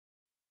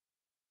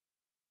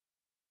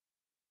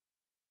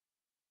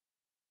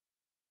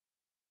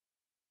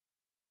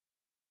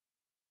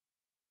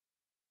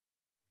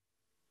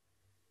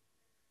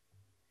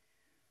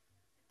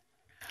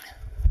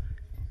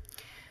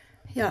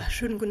Ja,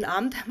 schönen guten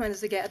Abend, meine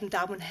sehr geehrten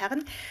Damen und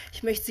Herren.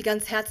 Ich möchte Sie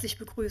ganz herzlich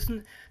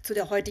begrüßen zu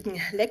der heutigen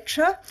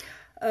Lecture.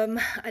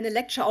 Eine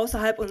Lecture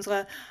außerhalb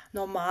unserer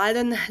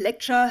normalen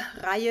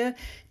Lecture-Reihe,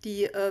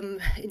 die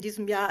in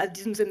diesem Jahr, also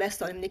diesem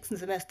Semester und im nächsten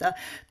Semester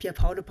Pier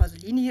Paolo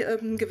Pasolini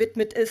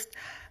gewidmet ist.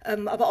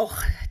 Aber auch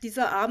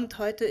dieser Abend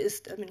heute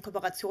ist in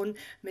Kooperation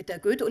mit der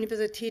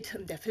Goethe-Universität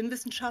der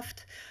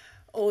Filmwissenschaft.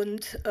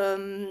 Und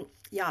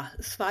ja,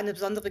 es war eine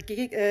besondere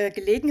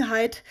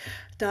Gelegenheit,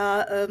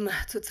 da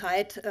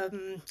zurzeit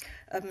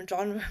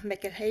John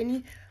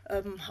McElhaney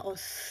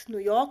aus New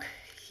York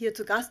hier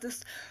zu Gast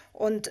ist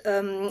und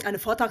eine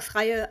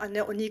Vortragsreihe an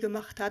der Uni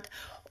gemacht hat.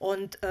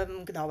 Und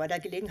genau, bei der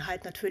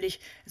Gelegenheit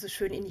natürlich ist es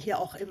schön, ihn hier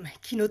auch im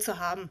Kino zu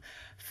haben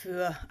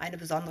für eine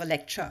besondere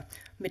Lecture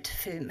mit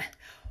Film.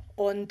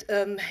 Und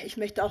ich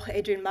möchte auch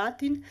Adrian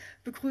Martin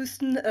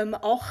begrüßen,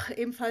 auch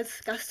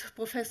ebenfalls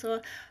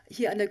Gastprofessor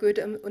hier an der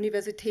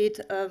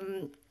Goethe-Universität,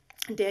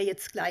 der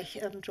jetzt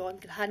gleich John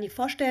McElhaney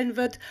vorstellen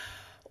wird.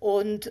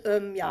 Und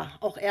ja,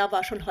 auch er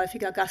war schon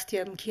häufiger Gast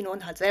hier im Kino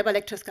und hat selber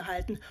Lectures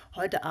gehalten.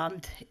 Heute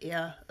Abend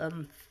eher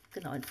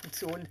genau in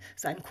Funktion,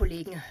 seinen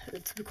Kollegen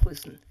zu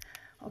begrüßen.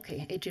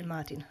 Okay, Adrian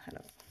Martin,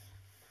 hallo.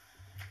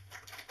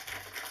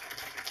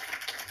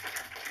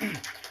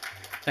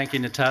 Thank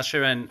you,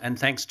 Natasha, and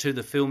thanks to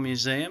the Film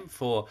Museum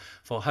for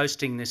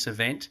hosting this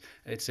event.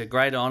 It's a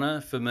great honour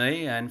for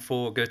me and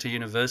for Goethe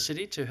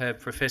University to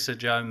have Professor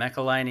Joe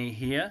McElhaney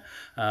here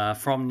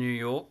from New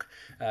York.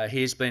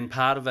 He has been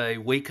part of a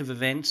week of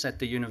events at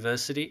the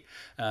university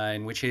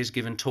in which he has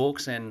given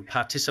talks and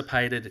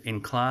participated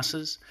in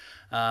classes.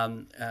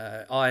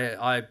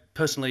 I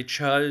personally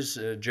chose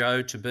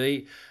Joe to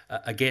be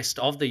a guest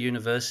of the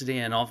university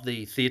and of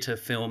the Theatre,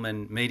 Film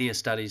and Media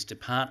Studies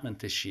department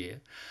this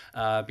year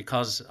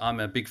because I'm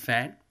a big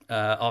fan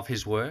of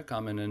his work.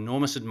 I'm an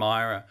enormous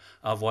admirer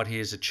of what he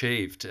has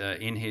achieved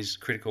in his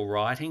critical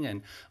writing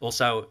and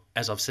also,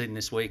 as I've seen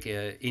this week,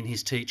 in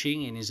his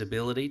teaching, in his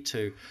ability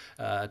to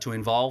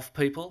involve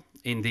people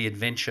in the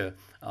adventure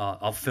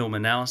of film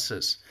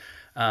analysis.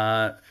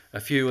 A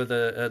few of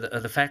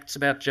the facts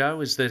about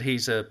Joe is that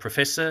he's a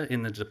professor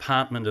in the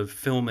Department of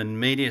Film and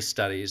Media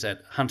Studies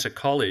at Hunter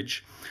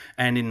College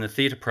and in the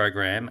theatre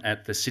program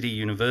at the City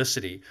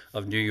University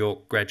of New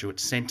York Graduate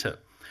Centre.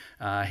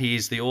 He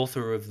is the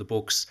author of the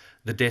books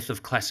The Death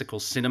of Classical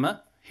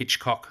Cinema,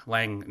 Hitchcock,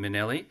 Lang,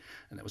 Minnelli,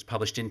 and that was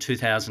published in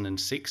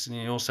 2006, and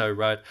he also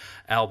wrote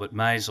Albert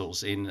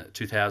Maysles in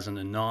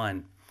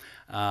 2009.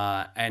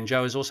 And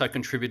Joe has also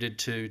contributed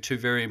to two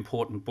very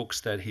important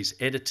books that he's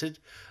edited,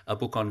 a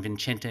book on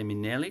Vincente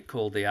Minnelli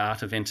called The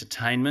Art of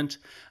Entertainment,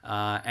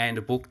 and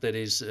a book that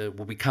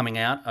will be coming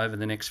out over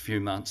the next few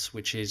months,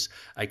 which is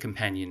a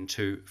companion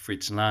to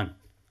Fritz Lang.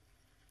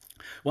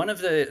 One of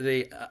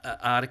the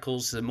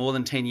articles more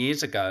than 10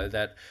 years ago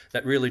that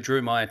really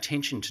drew my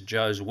attention to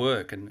Joe's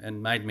work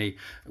and made me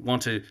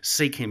want to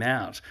seek him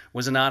out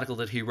was an article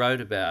that he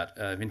wrote about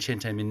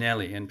Vincente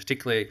Minnelli, and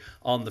particularly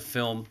on the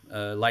film,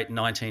 late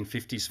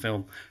 1950s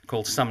film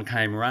called Some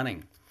Came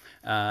Running.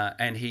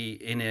 And he,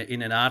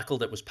 in an article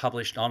that was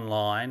published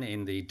online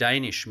in the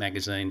Danish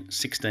magazine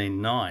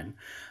 16:9,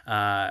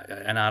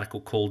 an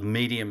article called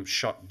Medium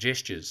Shot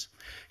Gestures,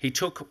 he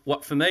took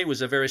what for me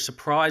was a very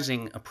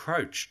surprising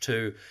approach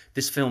to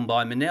this film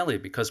by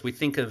Minnelli, because we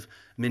think of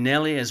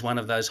Minnelli as one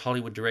of those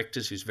Hollywood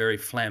directors who's very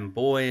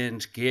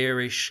flamboyant,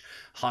 garish,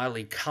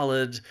 highly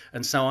coloured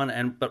and so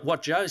on. But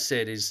what Joe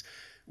said is,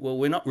 well,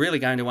 we're not really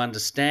going to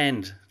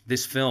understand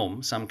this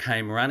film, Some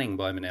Came Running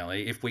by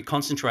Minnelli, if we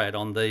concentrate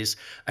on these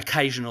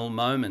occasional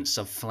moments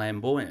of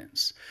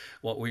flamboyance.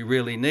 What we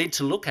really need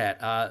to look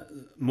at are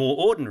more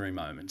ordinary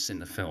moments in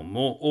the film,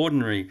 more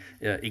ordinary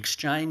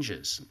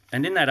exchanges.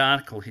 And in that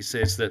article he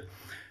says that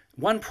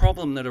one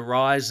problem that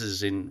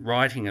arises in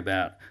writing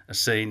about a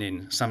scene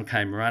in Some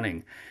Came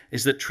Running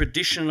is that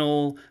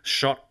traditional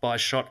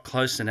shot-by-shot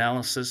close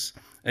analysis,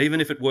 even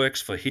if it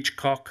works for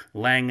Hitchcock,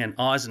 Lang and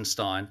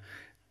Eisenstein,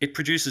 it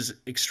produces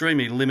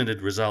extremely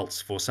limited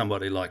results for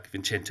somebody like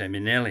Vincente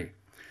Minnelli.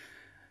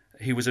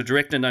 He was a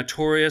director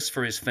notorious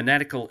for his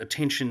fanatical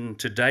attention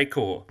to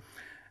decor,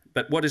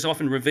 but what is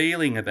often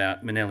revealing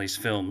about Minnelli's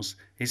films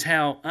is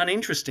how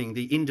uninteresting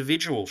the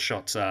individual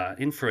shots are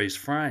in freeze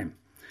frame.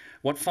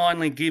 What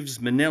finally gives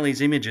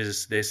Minnelli's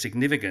images their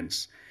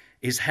significance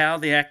is how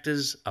the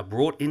actors are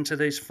brought into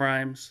these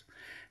frames,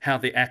 how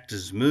the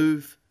actors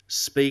move,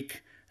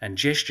 speak and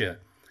gesture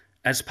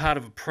as part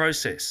of a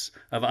process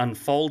of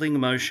unfolding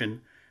motion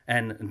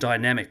and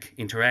dynamic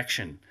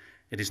interaction.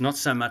 It is not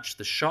so much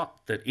the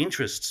shot that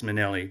interests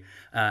Minnelli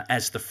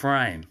as the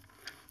frame.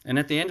 And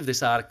at the end of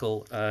this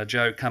article,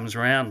 Joe comes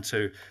around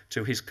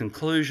to his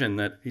conclusion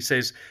that he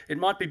says, it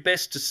might be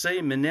best to see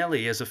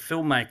Minnelli as a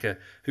filmmaker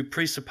who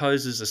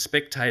presupposes a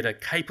spectator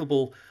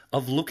capable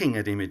of looking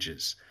at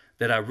images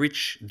that are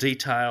rich,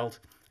 detailed,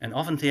 and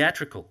often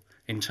theatrical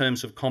in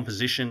terms of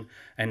composition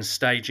and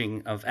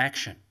staging of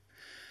action.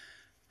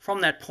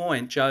 From that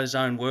point, Joe's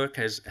own work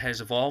has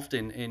evolved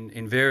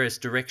in various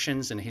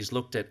directions, and he's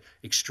looked at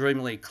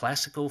extremely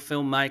classical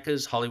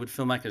filmmakers, Hollywood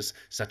filmmakers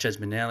such as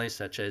McElhaney,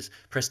 such as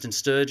Preston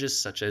Sturges,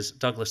 such as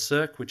Douglas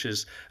Sirk, which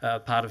is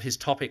part of his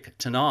topic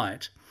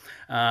tonight.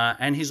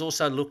 And he's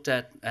also looked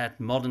at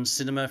modern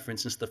cinema, for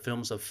instance, the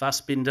films of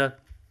Fassbinder.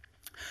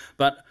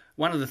 But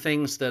one of the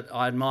things that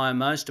I admire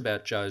most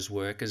about Joe's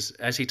work is,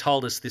 as he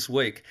told us this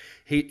week,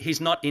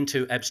 he's not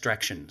into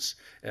abstractions.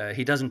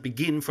 He doesn't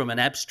begin from an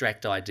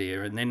abstract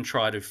idea and then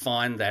try to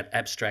find that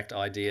abstract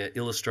idea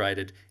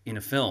illustrated in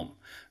a film,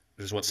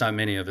 which is what so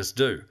many of us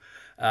do.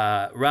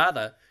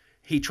 Rather,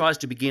 he tries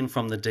to begin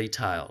from the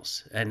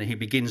details, and he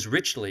begins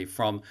richly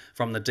from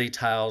the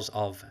details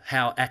of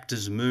how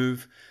actors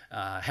move,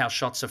 how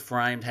shots are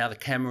framed, how the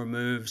camera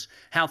moves,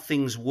 how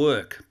things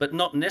work, but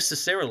not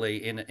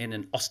necessarily in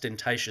an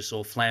ostentatious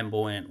or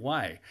flamboyant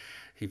way.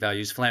 He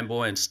values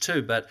flamboyance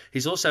too, but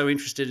he's also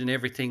interested in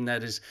everything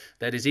that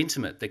is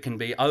intimate, that can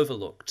be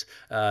overlooked,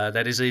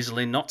 that is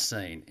easily not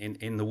seen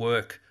in the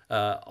work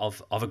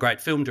of a great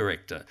film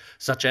director,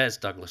 such as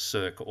Douglas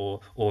Sirk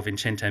or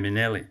Vincenzo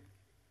Minnelli.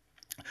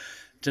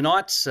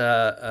 Tonight's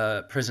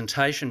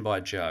presentation by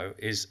Joe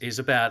is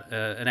about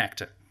an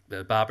actor,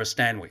 Barbara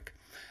Stanwyck,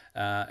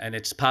 and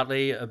it's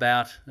partly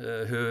about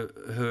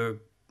her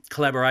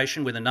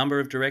collaboration with a number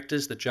of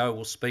directors that Joe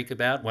will speak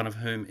about, one of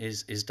whom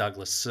is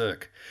Douglas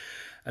Sirk.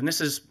 And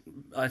this is,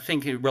 I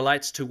think, it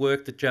relates to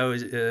work that Joe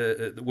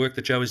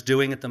is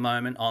doing at the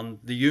moment on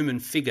the human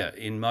figure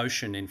in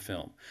motion in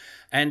film,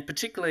 and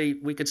particularly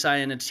we could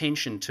say an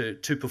attention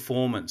to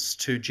performance,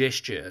 to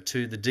gesture,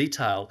 to the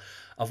detail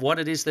of what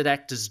it is that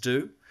actors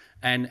do,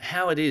 and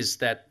how it is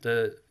that,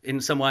 in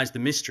some ways, the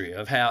mystery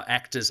of how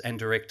actors and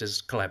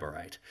directors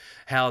collaborate,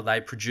 how they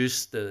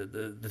produce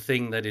the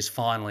thing that is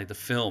finally the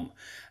film,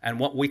 and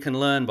what we can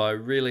learn by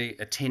really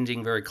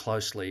attending very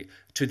closely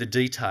to the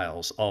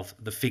details of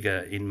the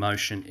figure in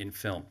motion in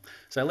film.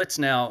 So let's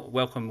now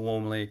welcome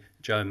warmly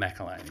Joe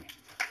McElhaney.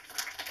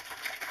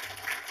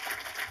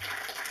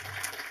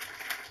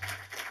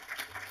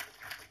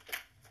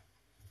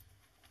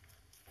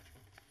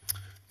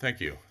 Thank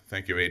you.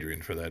 Thank you,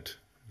 Adrian, for that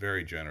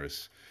very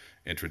generous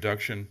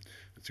introduction.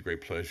 It's a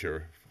great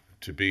pleasure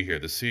to be here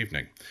this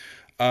evening.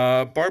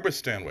 Barbara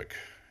Stanwyck,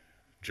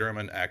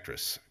 German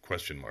actress,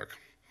 question mark.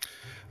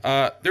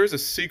 There's a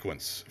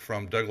sequence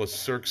from Douglas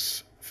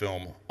Sirk's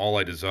film All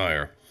I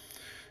Desire,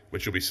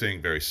 which you'll be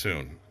seeing very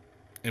soon,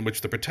 in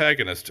which the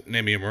protagonist,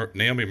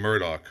 Naomi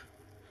Murdoch,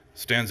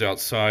 stands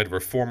outside of her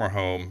former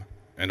home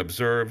and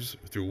observes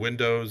through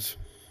windows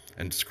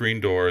and screen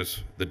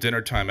doors the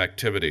dinner-time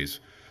activities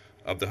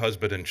of the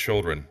husband and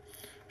children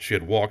she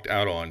had walked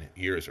out on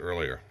years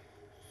earlier.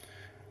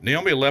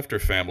 Naomi left her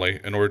family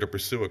in order to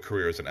pursue a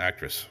career as an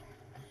actress,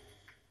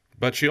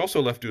 but she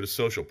also left due to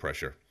social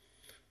pressure.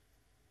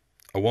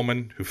 A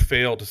woman who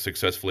failed to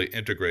successfully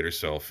integrate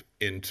herself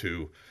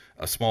into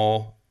a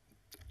small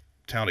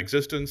town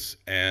existence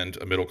and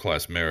a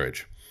middle-class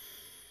marriage.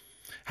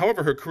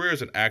 However, her career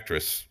as an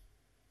actress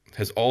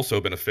has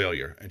also been a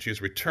failure, and she's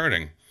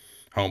returning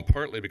home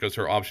partly because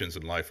her options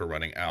in life are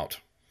running out.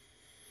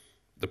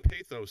 The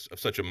pathos of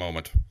such a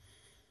moment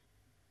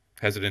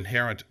has an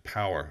inherent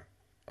power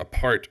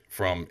apart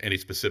from any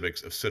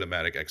specifics of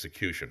cinematic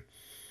execution.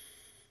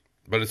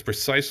 But it's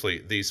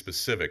precisely these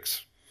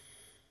specifics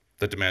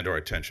that demand our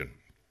attention.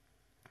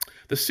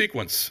 The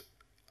sequence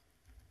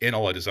in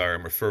All I Desire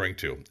I'm referring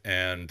to,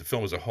 and the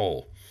film as a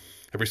whole,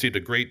 have received a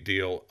great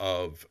deal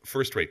of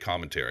first-rate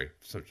commentary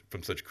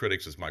from such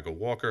critics as Michael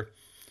Walker,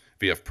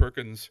 V.F.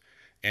 Perkins,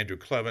 Andrew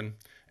Clevin,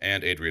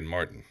 and Adrian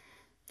Martin.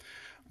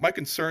 My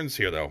concerns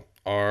here, though,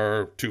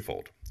 are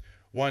twofold.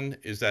 One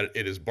is that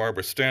it is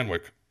Barbara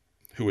Stanwyck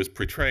who is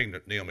portraying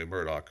Naomi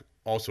Murdoch,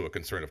 also a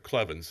concern of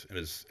Clevin's in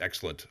his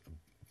excellent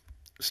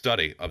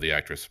study of the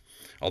actress,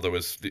 although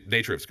the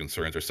nature of his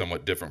concerns are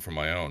somewhat different from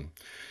my own,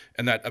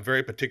 and that a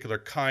very particular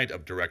kind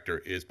of director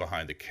is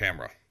behind the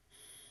camera.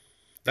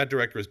 That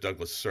director is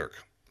Douglas Sirk,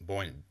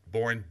 born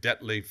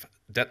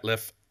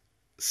Detlef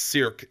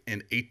Sirk in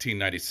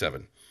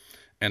 1897,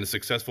 and a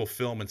successful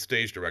film and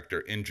stage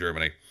director in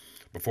Germany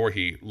before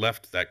he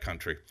left that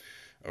country,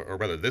 or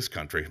rather this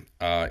country,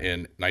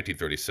 in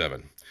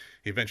 1937.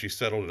 He eventually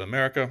settled in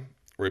America,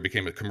 where he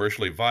became a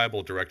commercially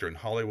viable director in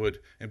Hollywood,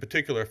 in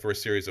particular for a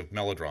series of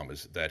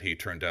melodramas that he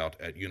turned out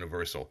at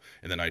Universal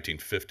in the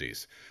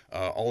 1950s.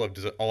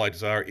 All I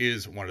Desire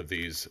is one of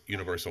these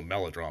Universal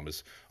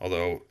melodramas,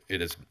 although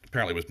it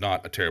apparently was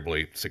not a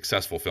terribly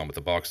successful film at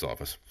the box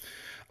office.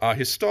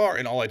 His star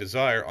in All I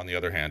Desire, on the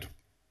other hand,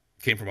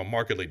 came from a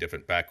markedly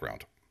different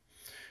background.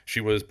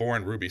 She was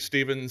born Ruby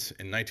Stevens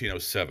in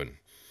 1907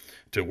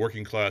 to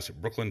working-class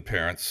Brooklyn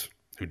parents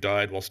who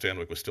died while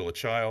Stanwyck was still a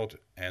child,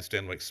 and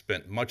Stanwyck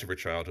spent much of her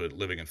childhood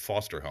living in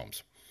foster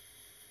homes.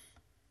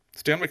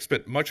 Stanwyck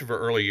spent much of her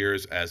early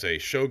years as a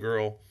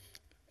showgirl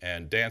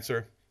and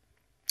dancer,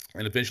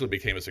 and eventually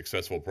became a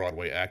successful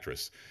Broadway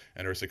actress.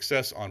 And her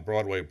success on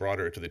Broadway brought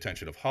her to the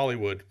attention of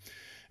Hollywood,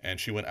 and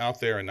she went out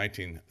there in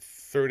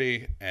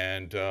 1930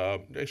 and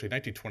actually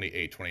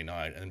 1928,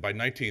 29, and by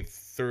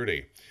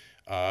 1930,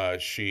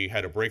 she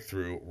had a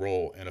breakthrough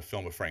role in a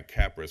film of Frank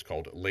Capra's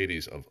called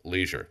Ladies of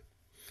Leisure,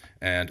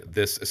 and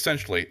this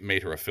essentially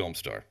made her a film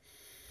star.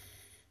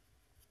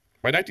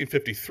 By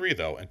 1953,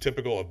 though, and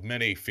typical of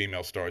many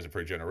female stars of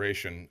her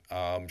generation,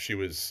 she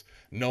was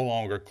no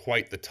longer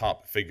quite the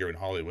top figure in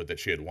Hollywood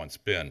that she had once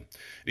been.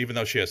 Even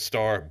though she has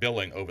star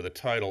billing over the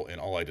title in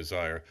All I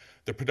Desire,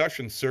 the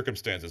production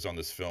circumstances on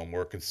this film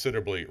were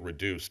considerably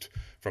reduced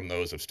from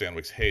those of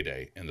Stanwyck's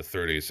heyday in the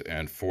 30s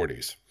and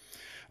 40s.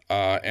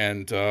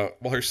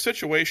 While her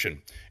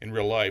situation in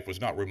real life was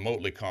not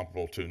remotely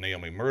comparable to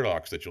Naomi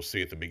Murdoch's that you'll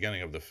see at the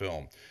beginning of the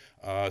film,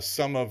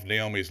 some of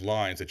Naomi's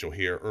lines that you'll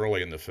hear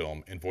early in the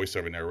film in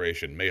voiceover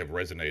narration may have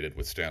resonated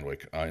with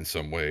Stanwyck in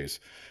some ways.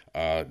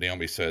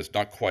 Naomi says,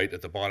 "Not quite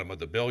at the bottom of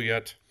the bill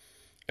yet,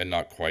 and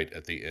not quite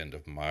at the end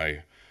of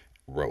my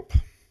rope."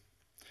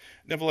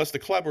 Nevertheless, the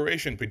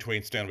collaboration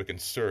between Stanwyck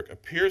and Sirk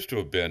appears to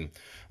have been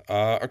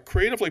a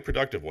creatively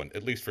productive one,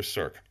 at least for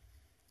Sirk.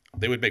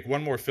 They would make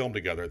one more film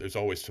together, There's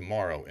Always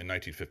Tomorrow, in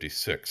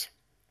 1956.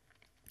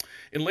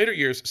 In later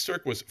years,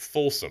 Sirk was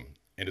fulsome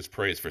in his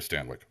praise for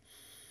Stanwyck,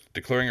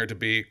 declaring her to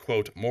be,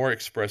 quote, "more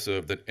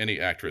expressive than any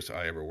actress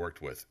I ever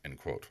worked with," end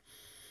quote.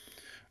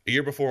 A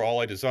year before All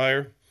I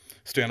Desire,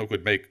 Stanwyck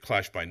would make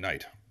Clash by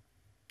Night,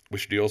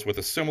 which deals with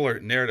a similar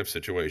narrative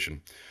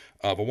situation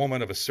of a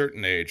woman of a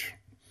certain age,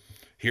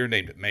 here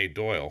named May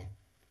Doyle,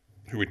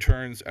 who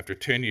returns after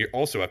 10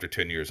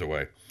 years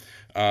away,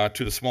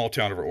 to the small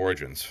town of her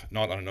origins,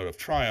 not on a note of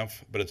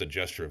triumph, but as a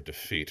gesture of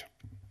defeat.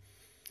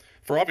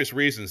 For obvious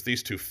reasons,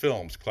 these two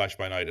films, Clash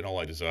by Night and All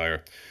I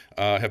Desire,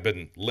 have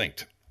been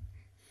linked.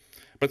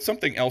 But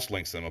something else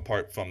links them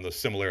apart from the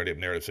similarity of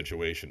narrative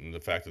situation and the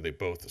fact that they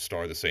both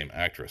star the same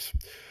actress.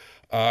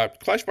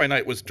 Clash by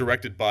Night was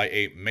directed by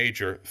a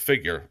major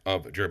figure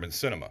of German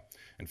cinema.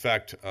 In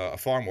fact, a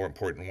far more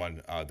important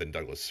one than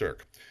Douglas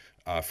Sirk,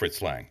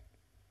 Fritz Lang.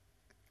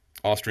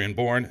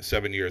 Austrian-born,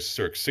 7 years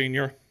Sirk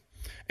senior,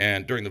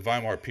 and during the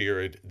Weimar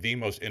period, the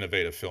most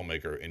innovative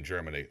filmmaker in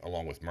Germany,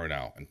 along with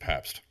Murnau and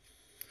Pabst.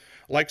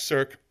 Like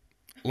Sirk,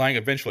 Lang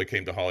eventually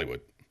came to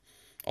Hollywood,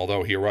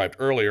 although he arrived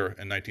earlier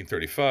in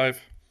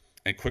 1935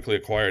 and quickly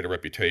acquired a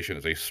reputation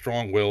as a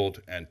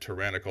strong-willed and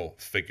tyrannical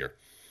figure,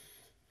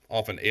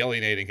 often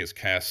alienating his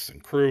casts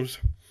and crews.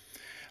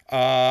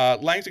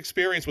 Lang's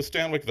experience with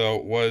Stanwyck, though,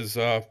 was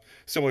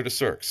similar to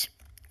Sirk's.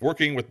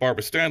 Working with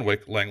Barbara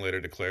Stanwyck, Lang later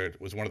declared,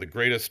 was one of the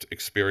greatest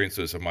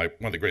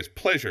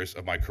pleasures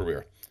of my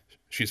career.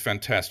 She's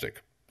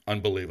fantastic,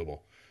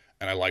 unbelievable,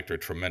 and I liked her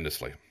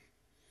tremendously.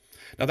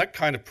 Now, that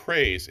kind of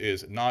praise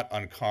is not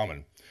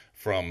uncommon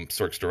from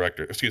Stanwyck's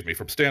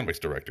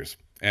directors,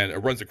 and it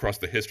runs across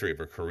the history of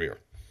her career.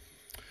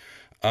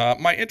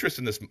 My interest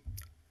in this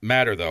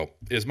matter, though,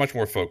 is much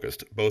more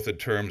focused, both in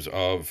terms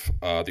of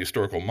the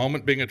historical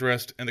moment being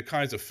addressed and the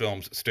kinds of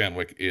films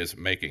Stanwyck is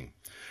making.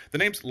 The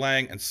names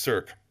Lang and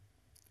Sirk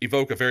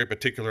evoke a very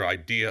particular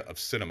idea of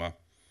cinema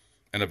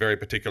and a very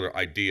particular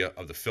idea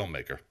of the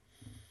filmmaker.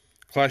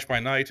 Clash by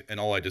Night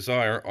and All I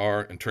Desire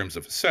are, in terms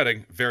of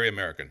setting, very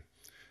American.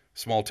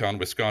 Small town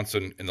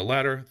Wisconsin in the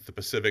latter, the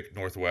Pacific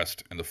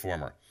Northwest in the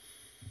former.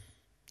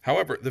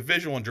 However, the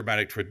visual and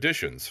dramatic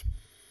traditions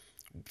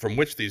from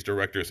which these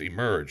directors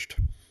emerged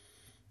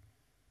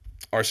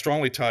are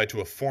strongly tied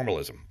to a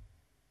formalism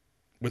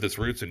with its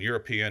roots in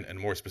European and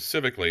more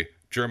specifically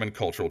German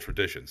cultural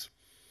traditions.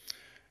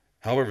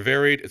 However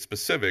varied its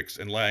specifics,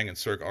 and Lang and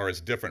Sirk are as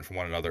different from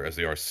one another as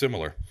they are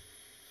similar,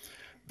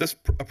 this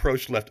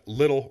approach left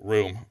little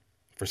room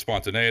for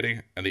spontaneity,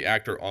 and the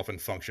actor often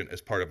functioned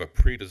as part of a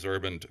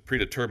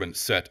predetermined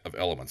set of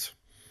elements.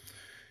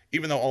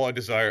 Even though All I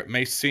Desire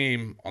may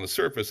seem on the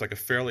surface like a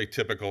fairly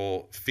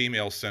typical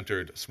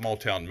female-centered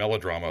small-town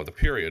melodrama of the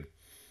period,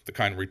 the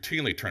kind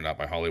routinely turned out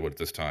by Hollywood at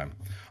this time,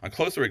 on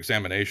closer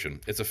examination,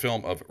 it's a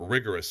film of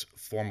rigorous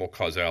formal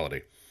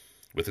causality,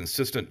 with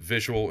insistent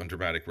visual and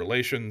dramatic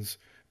relations,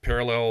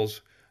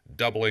 parallels,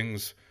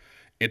 doublings,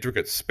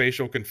 intricate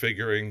spatial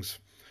configurings,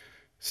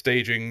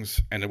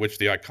 stagings, and in which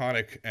the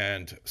iconic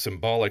and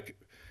symbolic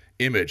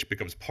image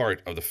becomes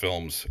part of the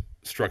film's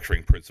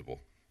structuring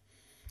principle.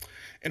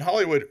 In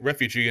Hollywood,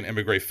 refugee and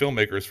immigrant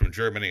filmmakers from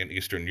Germany and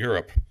Eastern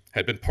Europe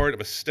had been part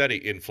of a steady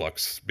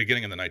influx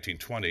beginning in the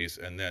 1920s,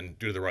 and then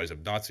due to the rise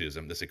of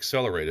Nazism, this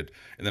accelerated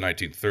in the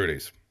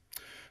 1930s.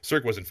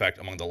 Sirk was, in fact,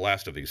 among the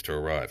last of these to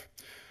arrive.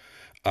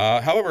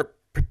 However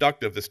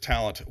productive this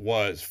talent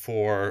was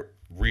for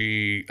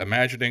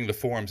reimagining the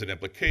forms and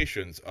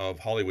implications of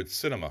Hollywood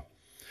cinema,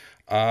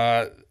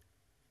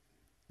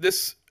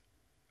 this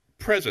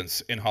presence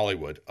in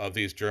Hollywood of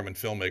these German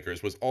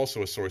filmmakers was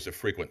also a source of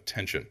frequent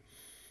tension,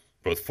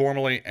 both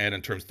formally and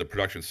in terms of the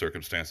production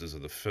circumstances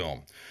of the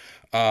film.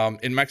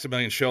 In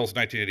Maximilian Schell's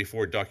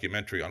 1984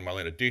 documentary on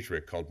Marlene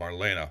Dietrich called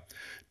Marlene,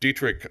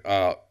 Dietrich,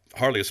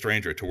 hardly a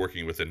stranger to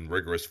working within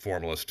rigorous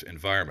formalist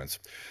environments,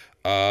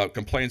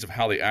 complains of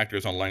how the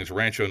actors on Lang's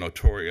Rancho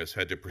Notorious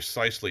had to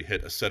precisely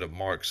hit a set of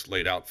marks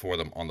laid out for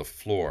them on the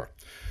floor.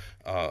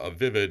 A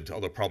vivid,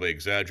 although probably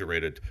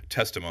exaggerated,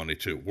 testimony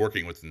to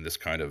working within this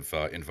kind of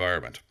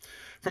environment.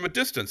 From a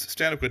distance,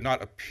 Stanwyck would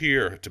not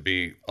appear to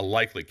be a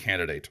likely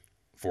candidate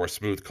for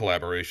smooth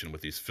collaboration with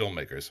these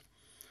filmmakers.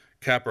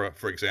 Capra,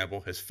 for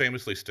example, has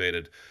famously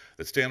stated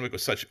that Stanwyck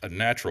was such a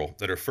natural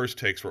that her first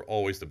takes were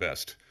always the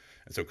best.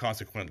 And so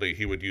consequently,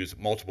 he would use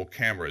multiple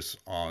cameras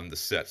on the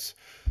sets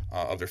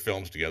of their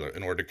films together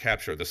in order to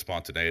capture the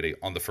spontaneity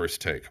on the first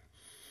take.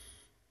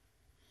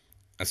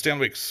 And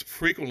Stanwyck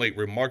frequently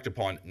remarked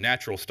upon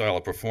natural style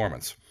of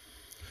performance,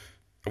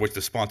 of which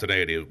the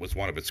spontaneity was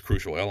one of its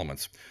crucial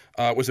elements,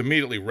 was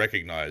immediately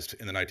recognized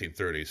in the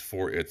 1930s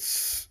for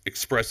its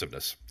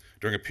expressiveness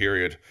during a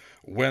period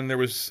when there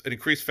was an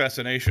increased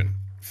fascination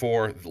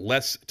for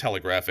less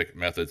telegraphic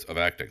methods of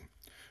acting.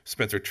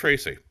 Spencer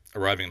Tracy,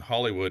 arriving in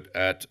Hollywood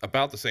at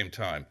about the same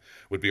time,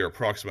 would be her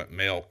approximate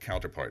male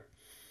counterpart.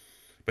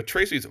 But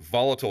Tracy's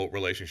volatile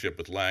relationship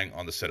with Lang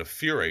on the set of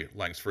Fury,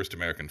 Lang's first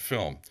American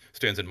film,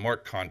 stands in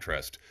marked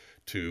contrast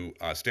to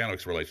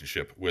Stanwyck's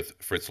relationship with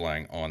Fritz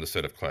Lang on the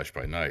set of Clash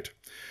by Night.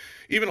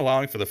 Even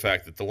allowing for the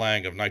fact that the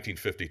Lang of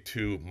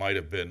 1952 might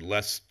have been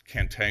less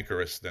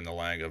cantankerous than the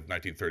Lang of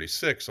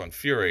 1936 on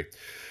Fury,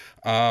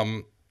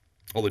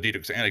 although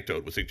Dietrich's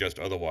anecdote would suggest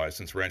otherwise,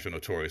 since Rancho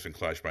Notorious and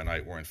Clash by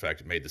Night were in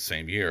fact made the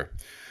same year.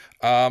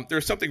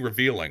 There's something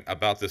revealing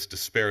about this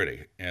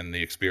disparity in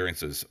the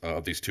experiences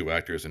of these two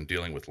actors in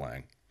dealing with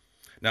Lang.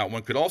 Now,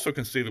 one could also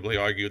conceivably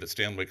argue that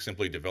Stanwyck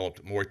simply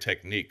developed more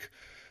technique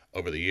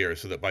over the years,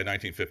 so that by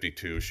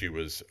 1952 she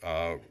was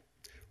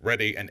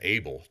ready and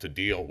able to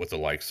deal with the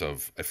likes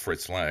of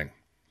Fritz Lang.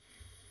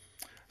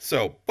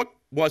 So what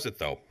was it,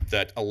 though,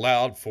 that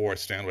allowed for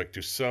Stanwyck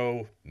to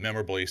so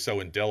memorably, so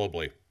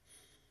indelibly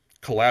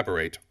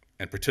collaborate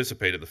and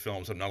participate in the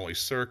films of not only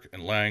Sirk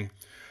and Lang,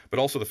 but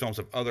also the films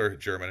of other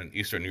German and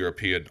Eastern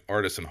European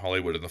artists in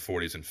Hollywood in the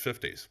 40s and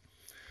 50s?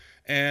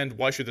 And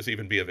why should this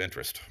even be of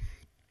interest?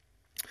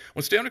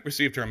 When Stanwyck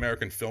received her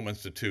American Film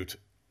Institute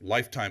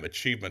Lifetime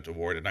Achievement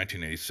Award in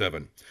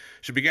 1987,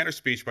 she began her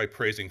speech by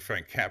praising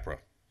Frank Capra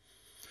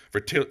for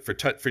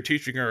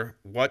teaching her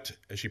what,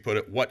 as she put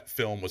it, what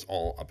film was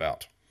all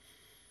about.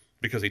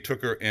 Because he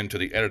took her into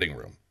the editing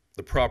room,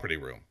 the property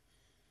room,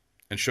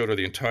 and showed her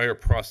the entire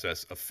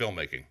process of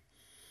filmmaking.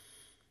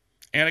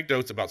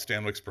 Anecdotes about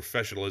Stanwyck's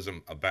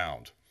professionalism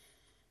abound,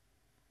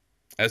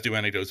 as do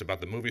anecdotes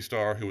about the movie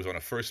star who was on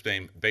a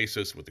first-name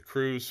basis with the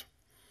crews.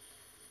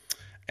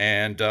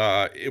 And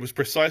it was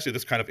precisely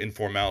this kind of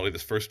informality,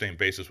 this first-name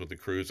basis with the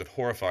crews, that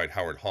horrified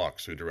Howard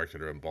Hawks, who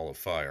directed her in Ball of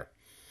Fire.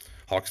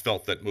 Hawks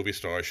felt that movie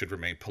stars should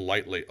remain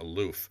politely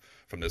aloof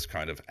from this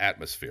kind of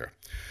atmosphere.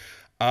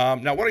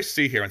 Now, what I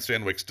see here in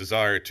Stanwyck's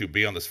desire to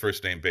be on this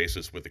first-name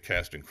basis with the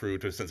cast and crew,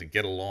 to essentially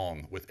get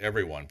along with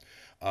everyone,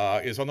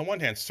 is on the one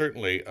hand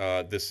certainly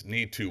this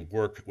need to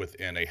work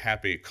within a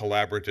happy,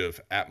 collaborative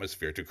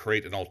atmosphere to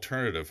create an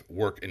alternative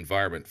work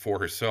environment for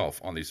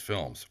herself on these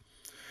films.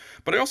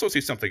 But I also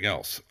see something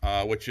else,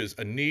 which is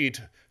a need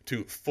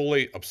to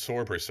fully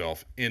absorb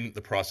herself in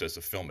the process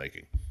of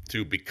filmmaking,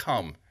 to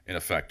become, in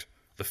effect,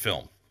 the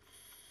film.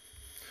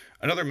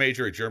 Another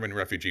major German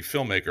refugee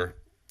filmmaker,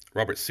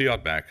 Robert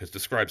Siodmak, has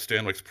described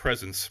Stanwyck's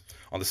presence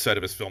on the set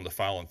of his film The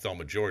File on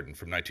Thelma Jordan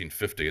from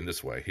 1950 in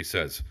this way. He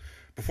says,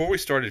 "Before we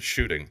started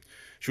shooting,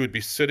 she would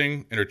be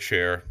sitting in her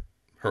chair,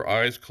 her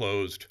eyes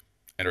closed,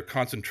 and her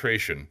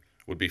concentration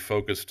would be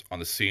focused on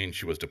the scene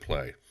she was to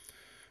play.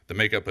 The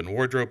makeup and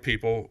wardrobe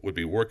people would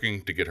be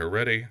working to get her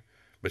ready,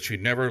 but she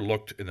never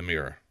looked in the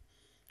mirror.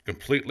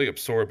 Completely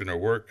absorbed in her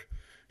work,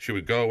 she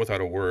would go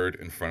without a word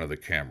in front of the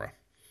camera."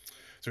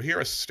 So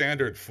here a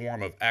standard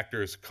form of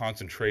actor's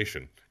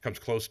concentration comes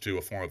close to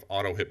a form of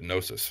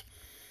auto-hypnosis.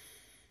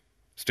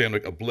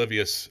 Stanwyck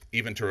oblivious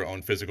even to her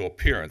own physical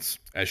appearance,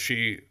 as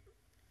she,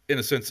 in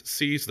a sense,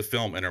 sees the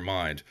film in her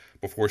mind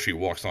before she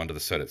walks onto the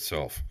set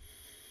itself.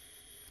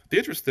 The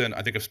interest then,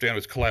 I think, of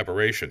Stanwyck's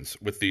collaborations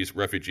with these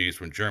refugees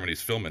from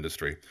Germany's film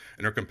industry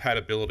and her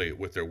compatibility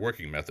with their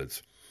working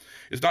methods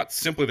is not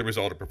simply the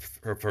result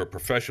of her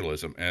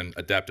professionalism and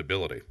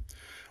adaptability.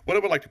 What I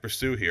would like to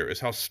pursue here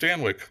is how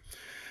Stanwyck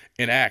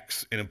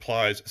enacts and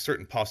implies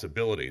certain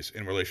possibilities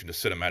in relation to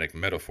cinematic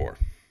metaphor.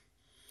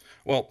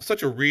 Well,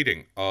 such a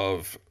reading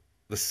of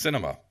the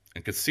cinema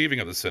and conceiving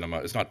of the cinema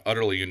is not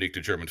utterly unique to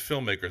German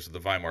filmmakers of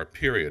the Weimar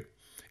period.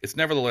 It's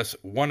nevertheless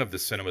one of the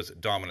cinema's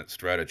dominant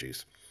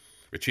strategies,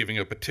 achieving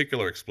a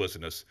particular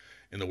explicitness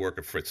in the work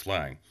of Fritz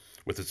Lang,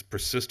 with its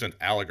persistent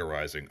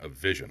allegorizing of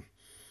vision.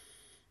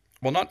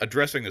 While not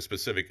addressing the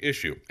specific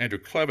issue, Andrew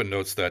Clevin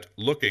notes that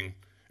looking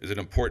is an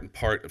important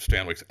part of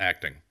Stanwyck's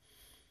acting,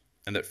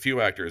 and that few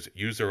actors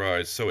use their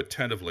eyes so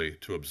attentively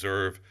to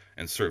observe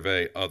and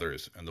survey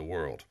others and the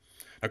world.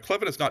 Now,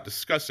 Clevin is not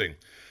discussing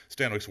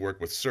Stanwyck's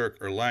work with Sirk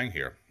or Lang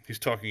here. He's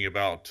talking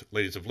about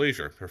Ladies of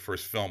Leisure, her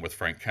first film with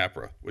Frank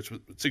Capra, which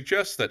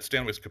suggests that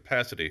Stanwyck's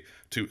capacity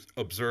to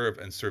observe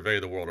and survey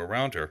the world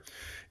around her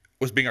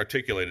was being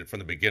articulated from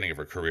the beginning of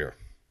her career.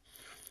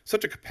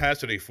 Such a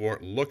capacity for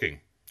looking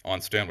on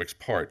Stanwyck's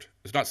part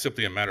is not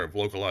simply a matter of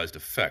localized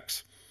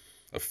effects,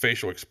 of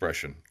facial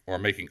expression, or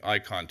making eye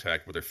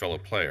contact with her fellow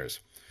players.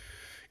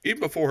 Even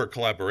before her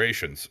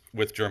collaborations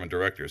with German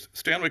directors,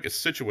 Stanwyck is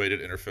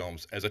situated in her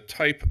films as a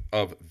type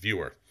of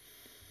viewer,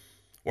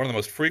 One of the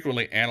most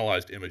frequently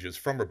analyzed images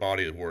from her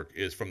body of work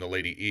is from The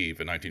Lady Eve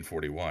in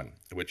 1941,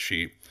 in which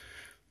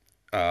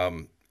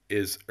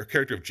her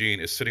character of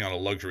Jean is sitting on a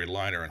luxury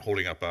liner and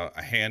holding up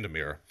a hand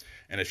mirror.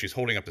 And as she's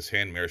holding up this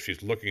hand mirror,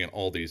 she's looking at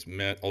all these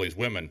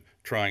women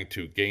trying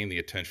to gain the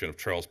attention of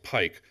Charles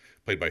Pike,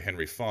 played by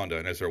Henry Fonda.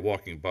 And as they're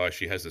walking by,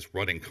 she has this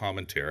running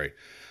commentary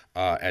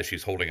as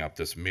she's holding up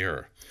this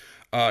mirror.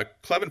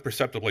 Clevin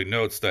perceptibly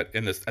notes that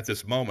at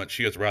this moment,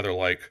 she is rather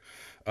like,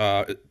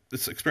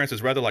 this experience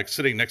is rather like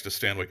sitting next to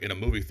Stanwyck in a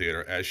movie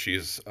theater, as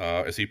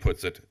he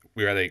puts it,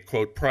 we're at a,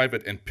 quote,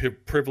 private and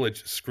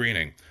privileged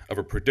screening of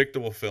a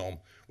predictable film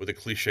with a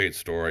cliched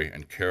story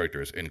and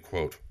characters, end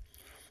quote.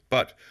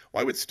 But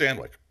why would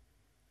Stanwyck,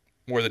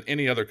 more than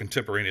any other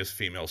contemporaneous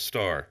female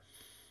star,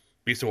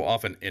 be so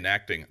often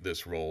enacting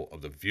this role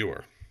of the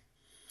viewer?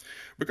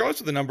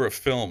 Regardless of the number of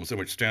films in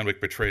which Stanwyck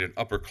portrayed an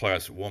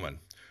upper-class woman,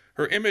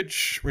 her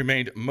image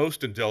remained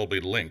most indelibly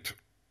linked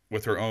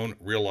with her own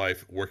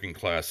real-life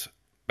working-class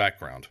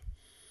background.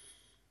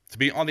 To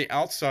be on the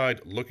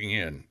outside looking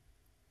in,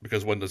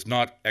 because one does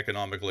not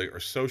economically or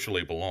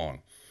socially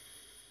belong,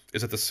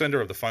 is at the center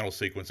of the final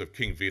sequence of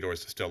King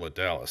Vidor's Stella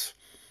Dallas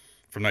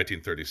from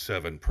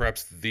 1937,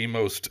 perhaps the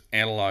most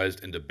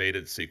analyzed and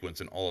debated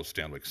sequence in all of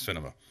Stanwyck's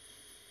cinema.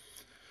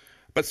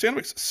 But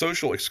Stanwyck's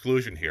social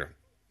exclusion here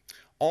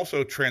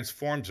also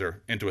transforms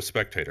her into a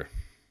spectator.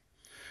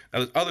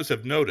 Now, as others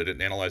have noted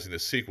in analyzing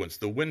this sequence,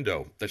 the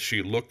window that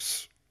she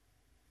looks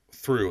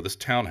through, this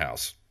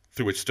townhouse,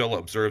 through which Stella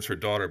observes her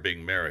daughter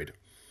being married,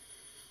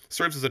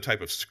 serves as a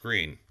type of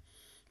screen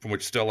from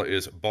which Stella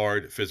is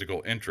barred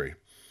physical entry,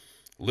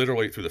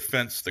 literally through the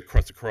fence that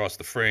cuts across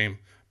the frame,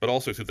 but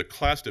also through the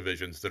class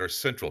divisions that are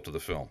central to the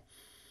film.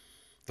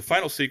 The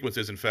final sequence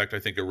is, in fact, I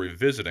think, a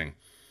revisiting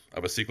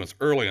of a sequence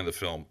early in the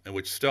film in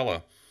which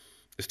Stella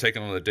is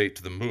taken on a date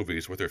to the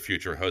movies with her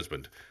future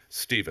husband,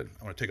 Stephen.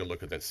 I want to take a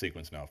look at that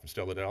sequence now from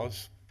Stella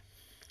Dallas.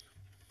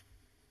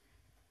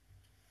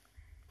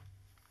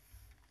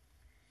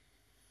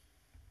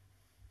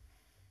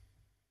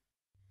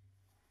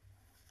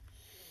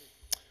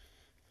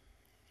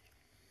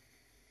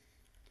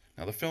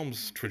 Now, the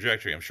film's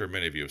trajectory, I'm sure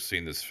many of you have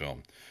seen this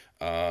film,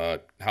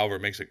 however,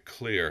 makes it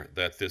clear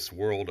that this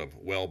world of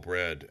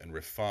well-bred and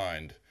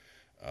refined,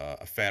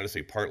 a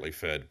fantasy partly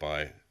fed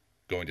by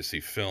going to see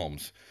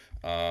films,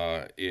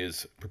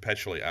 is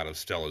perpetually out of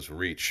Stella's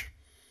reach,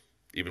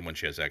 even when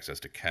she has access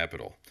to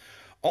capital.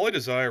 All I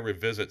Desire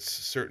revisits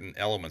certain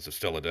elements of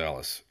Stella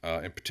Dallas,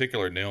 in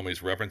particular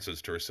Naomi's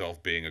references to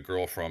herself being a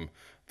girl from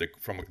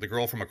the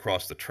girl from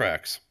across the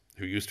tracks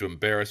who used to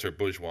embarrass her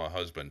bourgeois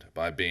husband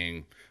by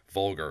being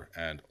vulgar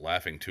and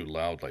laughing too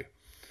loudly,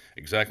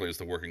 exactly as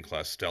the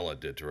working-class Stella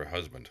did to her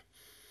husband.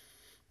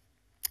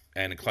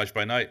 And in Clash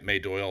by Night, May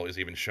Doyle is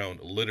even shown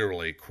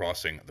literally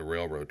crossing the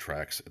railroad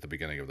tracks at the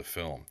beginning of the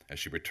film as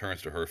she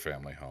returns to her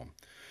family home.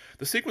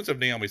 The sequence of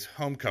Naomi's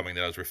homecoming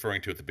that I was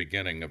referring to at the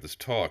beginning of this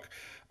talk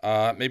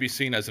may be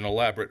seen as an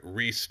elaborate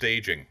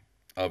restaging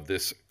of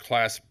this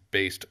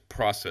class-based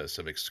process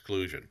of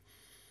exclusion.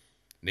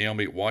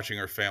 Naomi watching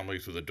her family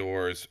through the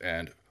doors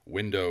and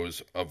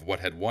windows of what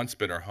had once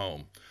been her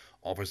home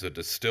offers a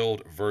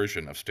distilled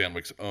version of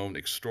Stanwyck's own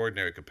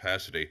extraordinary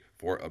capacity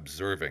for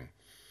observing.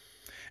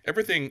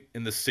 Everything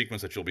in this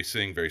sequence that you'll be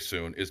seeing very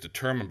soon is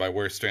determined by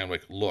where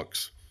Stanwyck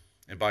looks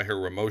and by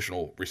her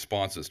emotional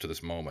responses to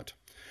this moment.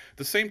 At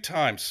the same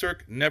time,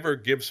 Sirk never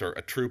gives her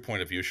a true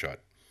point of view shot,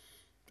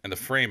 and the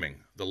framing,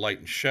 the light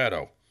and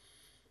shadow,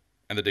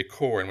 and the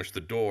decor in which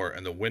the door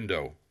and the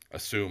window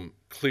assume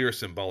clear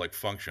symbolic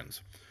functions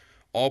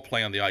all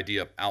play on the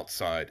idea of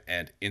outside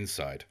and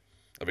inside,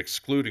 of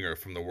excluding her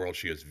from the world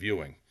she is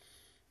viewing,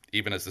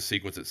 even as the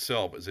sequence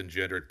itself is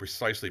engendered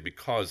precisely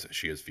because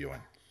she is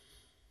viewing.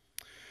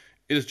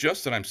 It is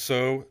just that I'm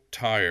so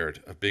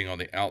tired of being on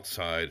the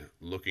outside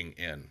looking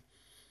in.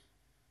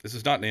 This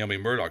is not Naomi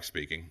Murdoch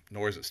speaking,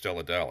 nor is it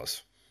Stella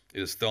Dallas.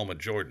 It is Thelma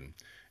Jordan,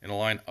 in a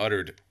line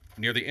uttered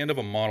near the end of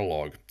a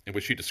monologue in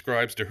which she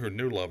describes to her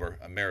new lover,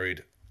 a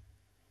married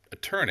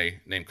attorney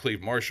named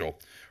Cleve Marshall,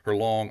 her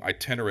long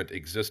itinerant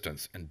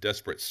existence and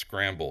desperate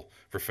scramble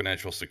for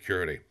financial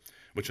security,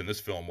 which in this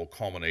film will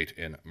culminate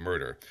in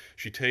murder.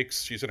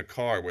 She's in a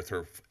car with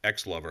her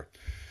ex-lover.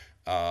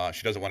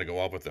 She doesn't want to go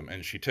off with him,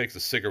 and she takes a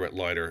cigarette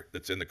lighter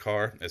that's in the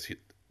car as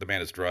the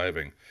man is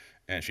driving,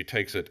 and she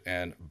takes it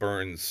and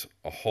burns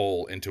a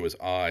hole into his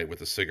eye with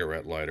the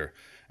cigarette lighter,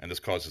 and this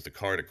causes the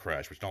car to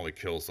crash, which not only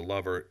kills the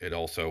lover, it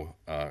also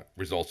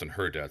results in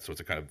her death. So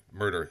it's a kind of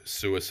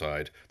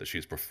murder-suicide that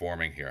she's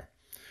performing here.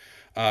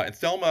 And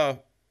Thelma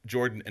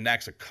Jordan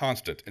enacts a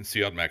constant in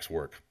Siodmak's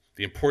work,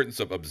 the importance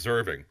of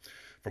observing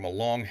from a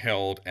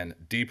long-held and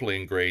deeply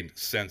ingrained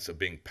sense of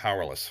being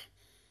powerless.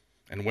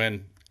 And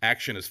when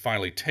action is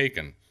finally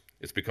taken,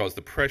 it's because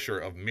the pressure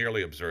of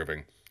merely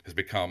observing has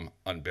become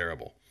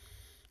unbearable.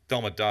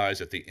 Thelma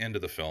dies at the end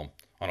of the film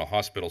on a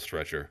hospital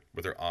stretcher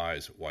with her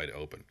eyes wide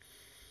open.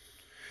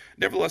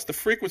 Nevertheless, the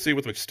frequency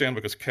with which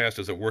Stanwyck is cast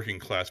as a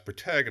working-class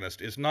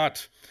protagonist is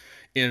not,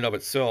 in and of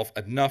itself,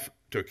 enough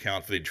to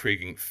account for the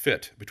intriguing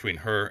fit between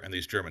her and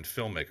these German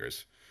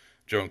filmmakers,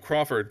 Joan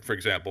Crawford, for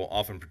example,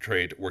 often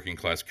portrayed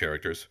working-class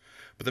characters,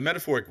 but the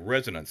metaphoric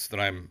resonance that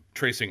I'm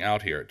tracing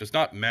out here does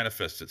not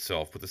manifest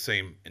itself with the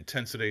same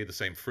intensity, the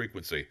same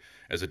frequency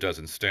as it does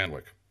in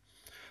Stanwyck.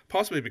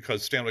 Possibly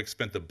because Stanwyck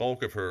spent the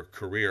bulk of her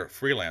career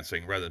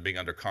freelancing rather than being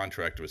under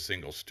contract to a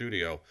single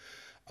studio,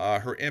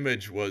 her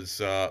image was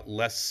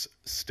less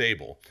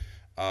stable.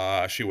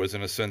 She was,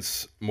 in a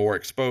sense, more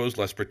exposed,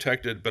 less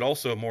protected, but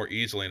also more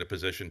easily in a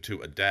position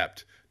to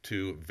adapt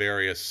to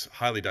various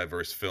highly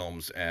diverse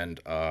films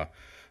and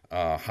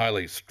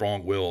highly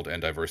strong-willed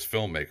and diverse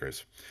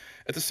filmmakers.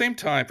 At the same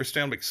time, for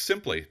Stanwyck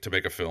simply to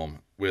make a film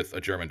with a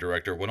German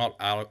director will not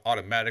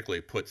automatically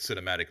put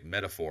cinematic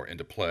metaphor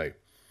into play.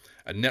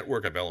 A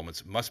network of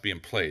elements must be in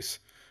place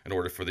in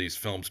order for these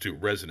films to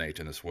resonate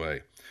in this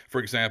way. For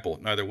example,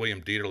 neither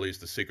William Dieterle's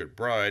The Secret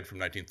Bride from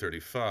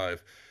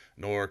 1935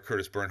 nor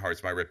Curtis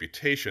Bernhardt's My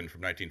Reputation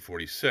from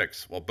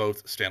 1946, while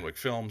both Stanwyck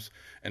films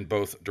and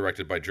both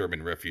directed by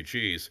German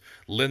refugees,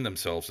 lend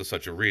themselves to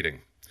such a reading.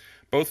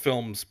 Both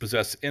films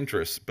possess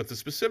interests, but the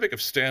specific of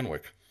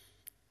Stanwyck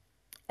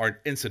are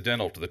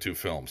incidental to the two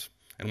films,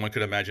 and one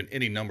could imagine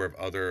any number of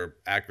other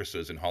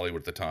actresses in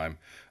Hollywood at the time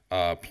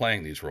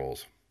playing these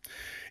roles.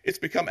 It's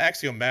become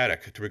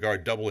axiomatic to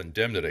regard Double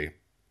Indemnity,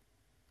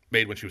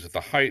 made when she was at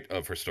the height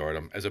of her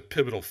stardom, as a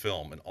pivotal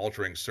film in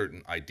altering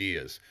certain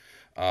ideas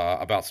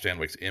about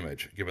Stanwyck's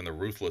image, given the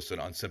ruthless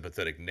and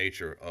unsympathetic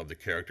nature of the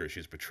character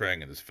she's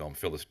portraying in this film,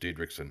 Phyllis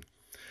Dietrichson.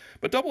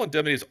 But Double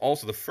Indemnity is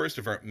also the first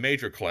of her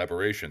major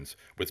collaborations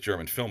with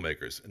German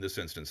filmmakers, in this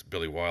instance,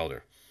 Billy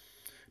Wilder.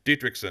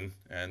 Dietrichson,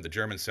 and the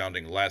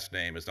German-sounding last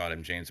name is not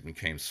in James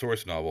McCain's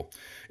source novel,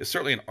 is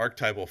certainly an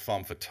archetypal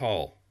femme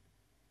fatale.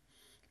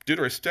 Due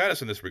to her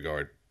status in this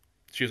regard,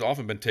 she has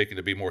often been taken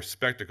to be more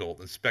spectacle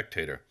than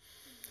spectator.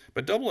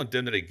 But Double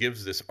Indemnity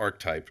gives this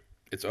archetype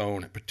its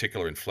own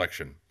particular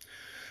inflection.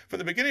 From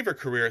the beginning of her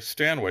career,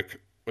 Stanwyck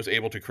was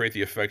able to create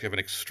the effect of an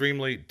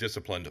extremely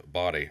disciplined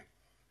body,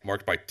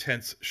 marked by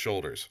tense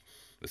shoulders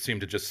that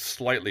seemed to just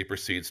slightly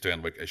precede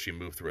Stanwyck as she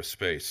moved through a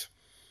space.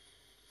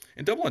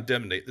 In Double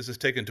Indemnity, this is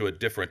taken to a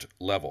different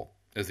level,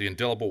 as the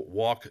indelible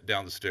walk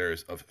down the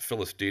stairs of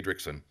Phyllis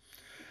Dietrichson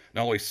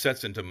not only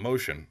sets into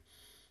motion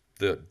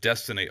the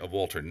destiny of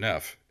Walter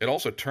Neff, it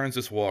also turns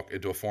this walk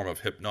into a form of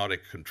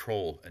hypnotic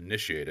control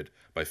initiated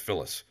by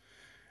Phyllis,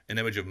 an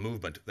image of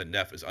movement that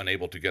Neff is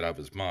unable to get out of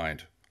his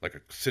mind, like a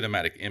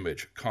cinematic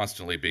image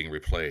constantly being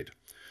replayed.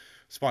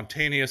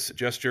 Spontaneous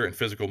gesture and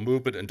physical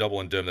movement in Double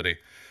Indemnity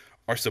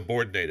are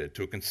subordinated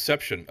to a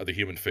conception of the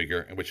human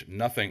figure in which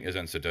nothing is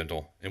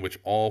incidental, in which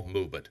all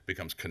movement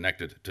becomes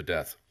connected to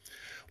death.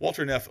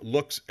 Walter Neff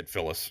looks at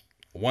Phyllis,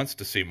 wants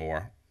to see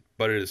more,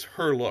 but it is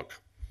her look,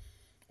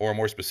 or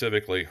more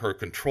specifically, her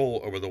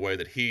control over the way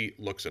that he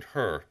looks at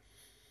her,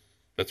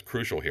 that's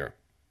crucial here.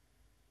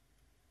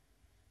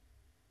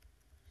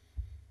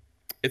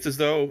 It's as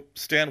though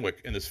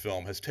Stanwyck in this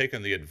film has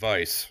taken the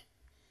advice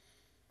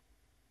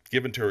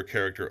given to her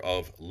character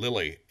of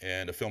Lily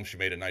in a film she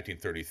made in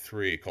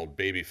 1933 called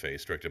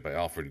Babyface, directed by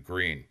Alfred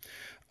Green.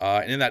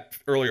 And in that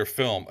earlier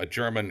film, a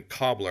German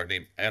cobbler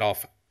named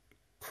Adolf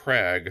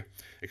Krag,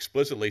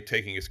 explicitly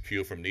taking his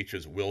cue from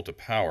Nietzsche's Will to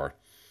Power,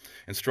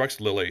 instructs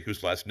Lily,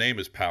 whose last name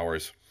is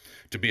Powers,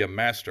 to be a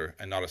master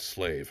and not a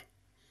slave,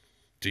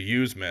 to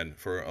use men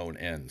for her own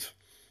ends.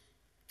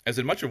 As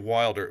in much of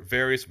Wilder,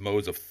 various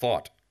modes of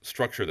thought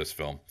structure this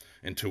film: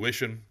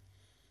 intuition,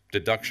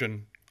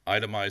 deduction,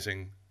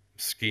 itemizing,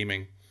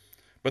 scheming.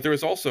 But there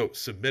is also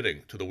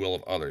submitting to the will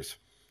of others,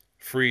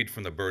 freed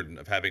from the burden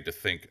of having to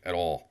think at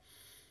all,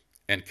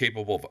 and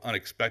capable of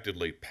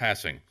unexpectedly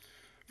passing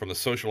from the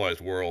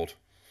socialized world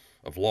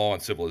of law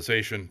and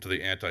civilization to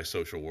the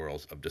antisocial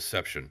worlds of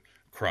deception,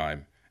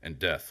 crime, and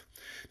death.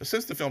 Now,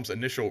 since the film's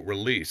initial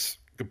release,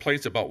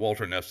 complaints about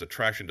Walter Neff's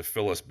attraction to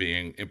Phyllis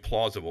being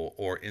implausible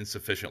or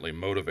insufficiently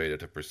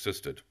motivated have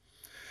persisted.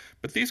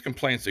 But these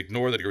complaints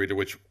ignore the degree to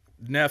which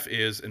Neff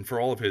is, and for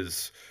all of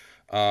his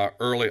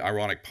early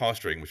ironic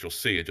posturing, which you'll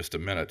see in just a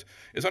minute,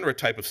 is under a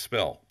type of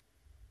spell,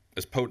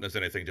 as potent as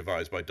anything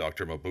devised by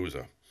Dr.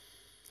 Mabuse.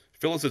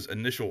 Phyllis's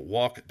initial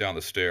walk down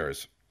the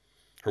stairs,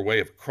 her way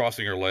of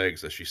crossing her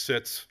legs as she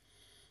sits,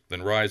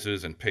 then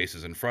rises and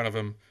paces in front of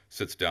him,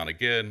 sits down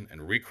again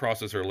and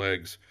recrosses her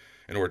legs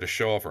in order to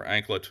show off her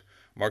anklet,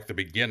 mark the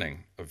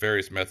beginning of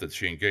various methods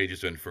she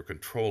engages in for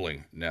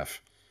controlling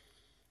Neff.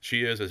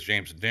 She is, as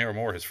James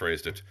Nairmore has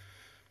phrased it,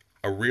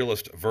 a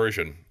realist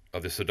version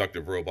of the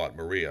seductive robot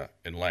Maria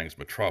in Lang's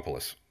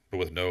Metropolis, but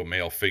with no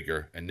male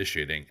figure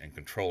initiating and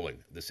controlling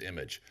this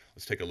image.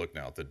 Let's take a look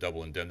now at the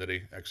Double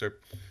Indemnity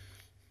excerpt.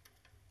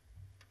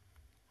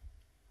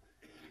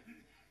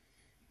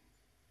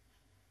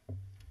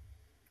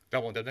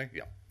 Double Indemnity?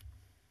 Yeah.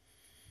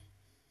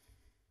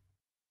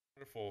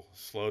 Wonderful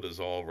slow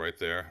dissolve right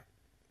there,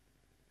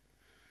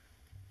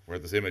 where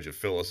this image of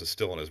Phyllis is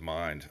still in his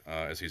mind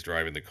as he's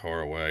driving the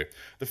car away.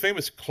 The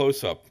famous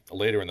close-up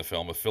later in the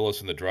film of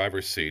Phyllis in the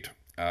driver's seat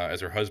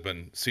as her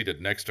husband,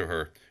 seated next to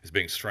her, is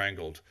being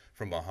strangled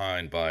from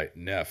behind by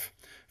Neff.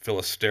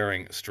 Phyllis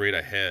staring straight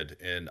ahead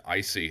in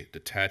icy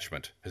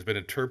detachment has been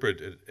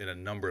interpreted in a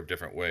number of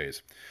different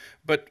ways.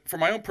 But for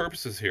my own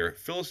purposes here,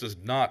 Phyllis does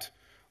not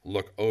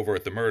look over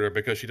at the murder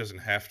because she doesn't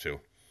have to.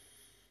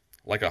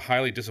 Like a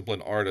highly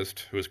disciplined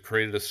artist who has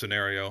created a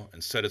scenario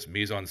and set its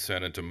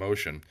mise-en-scène into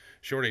motion,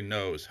 she already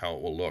knows how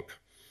it will look.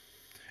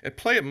 At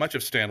play at much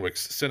of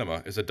Stanwyck's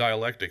cinema is a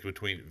dialectic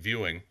between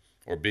viewing,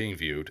 or being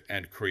viewed,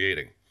 and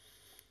creating.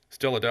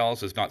 Stella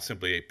Dallas is not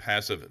simply a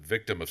passive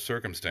victim of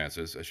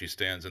circumstances as she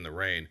stands in the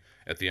rain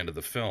at the end of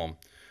the film.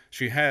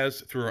 She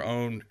has, through her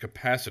own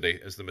capacity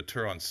as the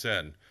metteur en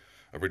scène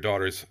of her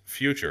daughter's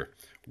future,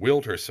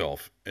 willed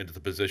herself into the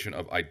position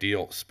of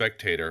ideal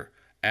spectator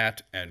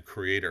at and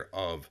creator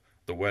of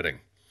the wedding.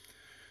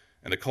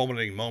 And the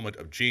culminating moment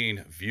of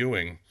Jean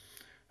viewing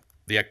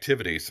the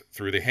activities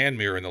through the hand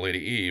mirror in the Lady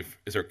Eve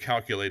is her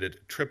calculated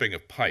tripping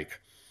of Pike,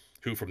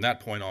 who from that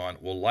point on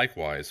will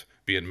likewise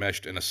be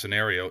enmeshed in a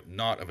scenario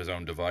not of his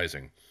own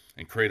devising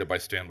and created by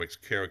Stanwyck's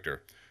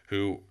character,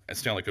 who, as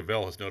Stanley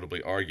Cavell has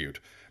notably argued,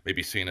 may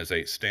be seen as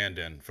a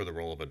stand-in for the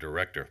role of a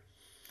director.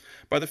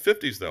 By the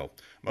 50s, though,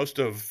 most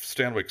of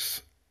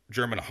Stanwyck's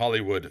German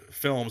Hollywood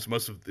films,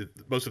 most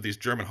of these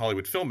German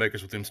Hollywood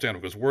filmmakers with whom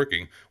Stanwyck was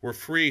working were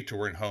free to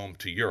return home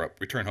to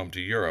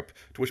Europe,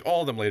 to which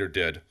all of them later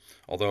did,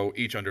 although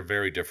each under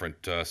very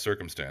different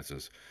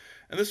circumstances.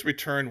 And this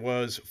return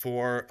was,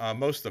 for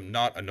most of them,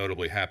 not a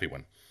notably happy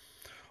one.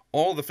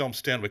 All of the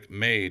films Stanwyck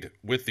made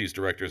with these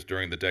directors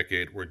during the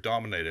decade were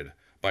dominated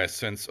by a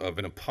sense of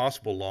an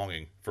impossible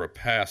longing for a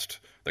past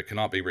that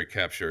cannot be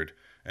recaptured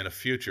and a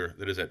future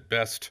that is at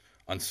best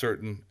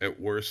uncertain, at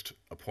worst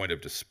a point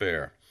of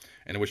despair,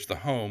 and in which the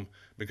home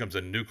becomes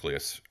a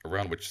nucleus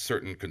around which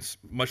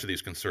much of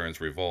these concerns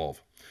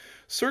revolve.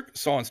 Sirk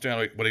saw in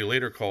Stanwyck what he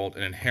later called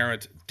an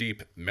inherent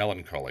deep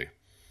melancholy.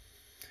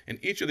 In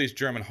each of these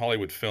German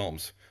Hollywood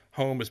films,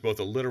 home is both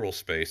a literal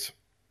space,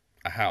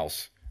 a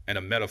house, and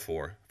a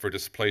metaphor for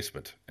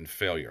displacement and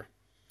failure.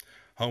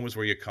 Home is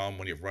where you come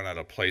when you've run out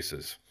of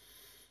places,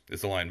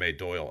 is the line May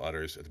Doyle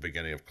utters at the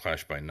beginning of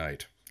Clash by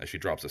Night, as she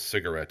drops a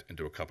cigarette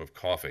into a cup of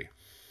coffee,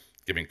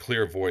 giving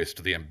clear voice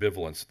to the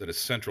ambivalence that is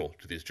central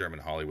to these German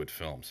Hollywood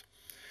films.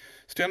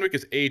 Stanwyck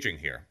is aging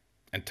here,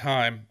 and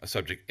time, a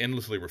subject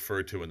endlessly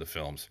referred to in the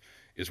films,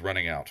 is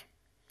running out.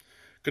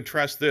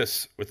 Contrast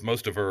this with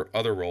most of her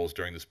other roles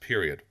during this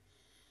period,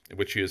 in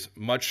which she is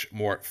much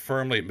more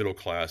firmly middle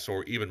class,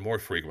 or even more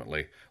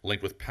frequently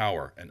linked with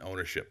power and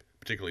ownership,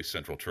 particularly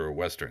central to her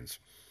westerns,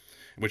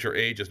 in which her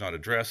age is not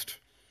addressed,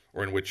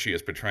 or in which she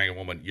is portraying a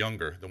woman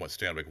younger than what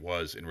Stanwyck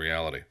was in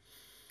reality.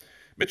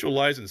 Mitchell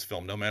Leisen's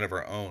film No Man of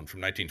Our Own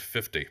from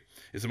 1950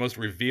 is the most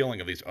revealing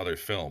of these other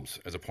films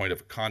as a point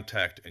of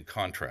contact and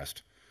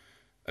contrast.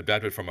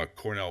 Adapted from a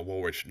Cornell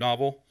Woolrich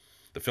novel,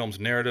 the film's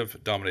narrative,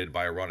 dominated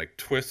by ironic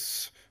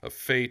twists of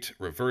fate,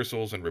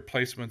 reversals, and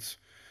replacements,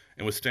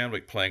 and with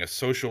Stanwyck playing a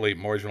socially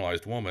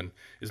marginalized woman,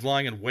 is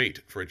lying in wait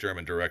for a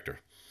German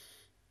director.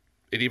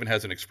 It even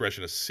has an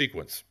expressionist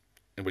sequence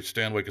in which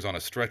Stanwyck is on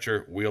a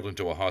stretcher, wheeled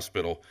into a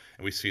hospital,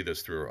 and we see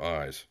this through her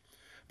eyes.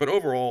 But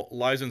overall,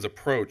 Leisen's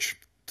approach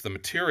to the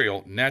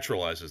material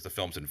naturalizes the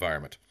film's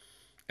environment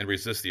and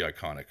resists the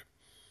iconic.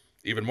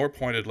 Even more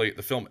pointedly,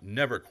 the film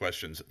never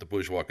questions the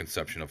bourgeois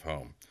conception of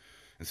home.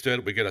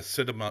 Instead, we get a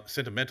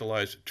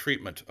sentimentalized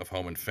treatment of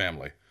home and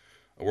family,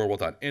 a world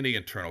without any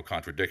internal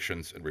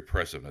contradictions and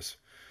repressiveness.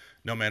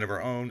 No Man of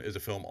Our Own is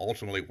a film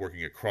ultimately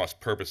working at cross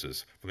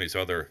purposes from these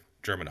other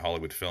German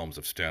Hollywood films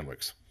of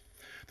Stanwyck's.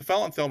 The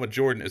Fallon Thelma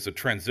Jordan is a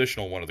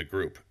transitional one of the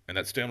group, in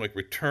that Stanwyck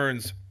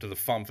returns to the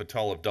femme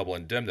fatale of Double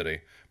Indemnity,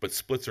 but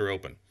splits her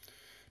open,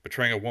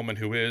 portraying a woman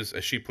who is,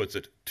 as she puts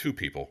it, two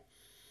people,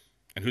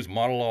 and whose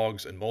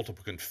monologues and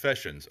multiple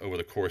confessions over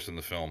the course of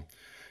the film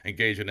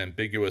engage in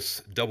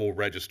ambiguous double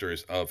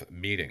registers of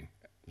meaning,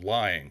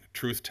 lying,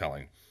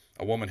 truth-telling,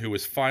 a woman who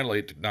is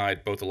finally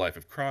denied both a life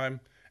of crime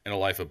and a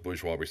life of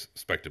bourgeois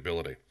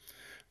respectability.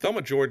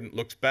 Thelma Jordan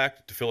looks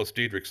back to Phyllis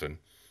Diedrichson,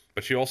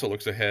 but she also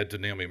looks ahead to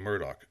Naomi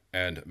Murdoch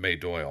and May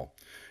Doyle.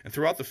 And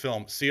throughout the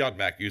film,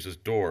 Siodmak uses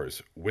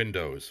doors,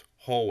 windows,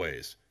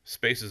 hallways,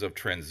 spaces of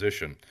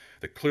transition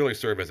that clearly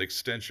serve as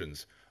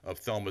extensions of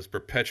Thelma's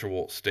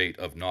perpetual state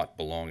of not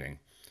belonging.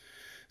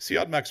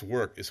 Siodmak's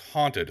work is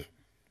haunted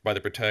by the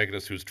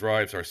protagonist whose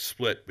drives are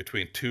split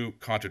between two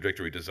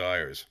contradictory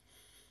desires,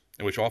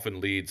 and which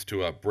often leads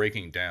to a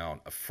breaking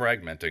down, a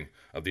fragmenting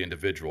of the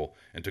individual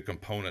into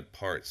component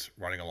parts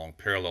running along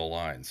parallel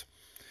lines.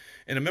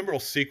 In a memorable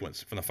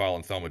sequence from the file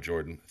on Thelma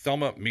Jordan,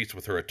 Thelma meets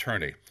with her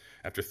attorney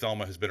after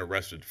Thelma has been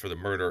arrested for the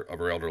murder of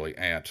her elderly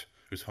aunt,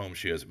 whose home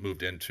she has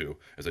moved into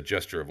as a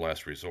gesture of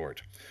last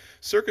resort.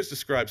 Sirk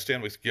describes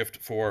Stanwyck's gift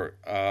for,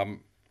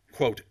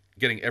 quote,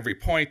 getting every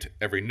point,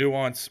 every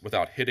nuance,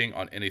 without hitting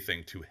on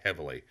anything too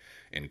heavily,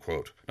 end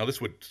quote. Now, this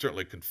would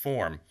certainly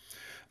conform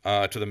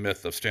to the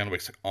myth of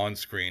Stanwyck's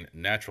on-screen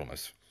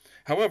naturalness.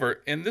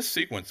 However, in this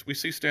sequence, we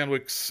see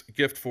Stanwyck's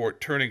gift for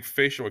turning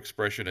facial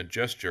expression and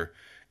gesture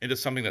into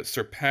something that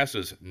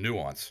surpasses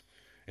nuance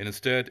and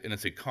instead, in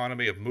its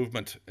economy of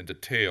movement and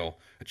detail,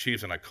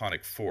 achieves an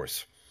iconic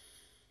force.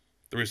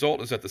 The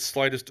result is that the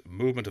slightest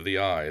movement of the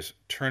eyes,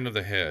 turn of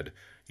the head,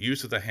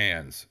 use of the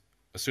hands,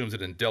 assumes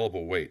an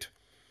indelible weight.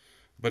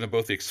 But in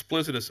both the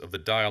explicitness of the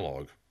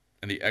dialogue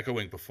and the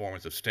echoing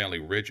performance of Stanley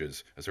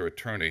Ridges as her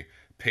attorney,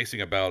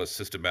 pacing about as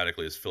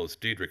systematically as Phyllis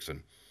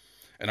Diedrichson,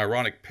 an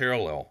ironic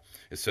parallel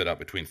is set up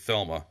between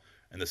Thelma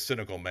and the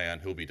cynical man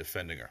who will be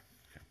defending her.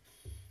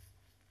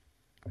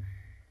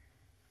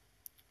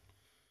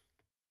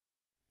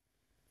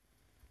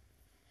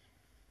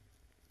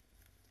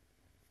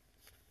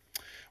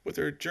 With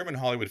her German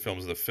Hollywood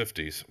films of the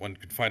 50s, one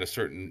could find a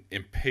certain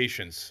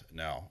impatience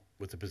now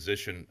with the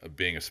position of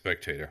being a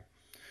spectator.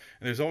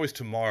 And there's always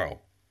tomorrow.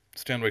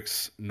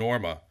 Stanwyck's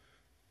Norma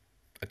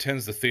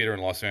attends the theater in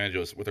Los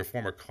Angeles with her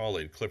former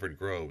colleague, Clifford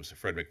Groves,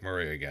 Fred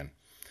McMurray again,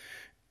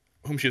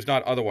 whom she has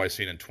not otherwise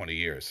seen in 20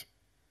 years,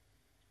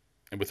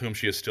 and with whom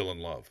she is still in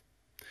love.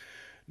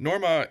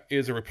 Norma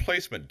is a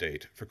replacement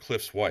date for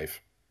Cliff's wife,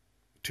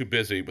 too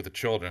busy with the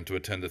children to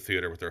attend the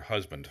theater with her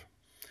husband.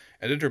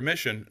 At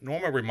intermission,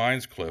 Norma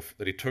reminds Cliff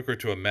that he took her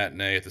to a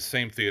matinee at the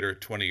same theater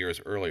 20 years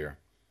earlier.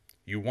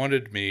 "You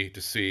wanted me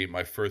to see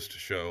my first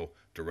show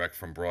direct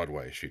from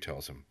Broadway," she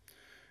tells him.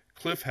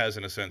 Cliff has,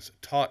 in a sense,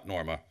 taught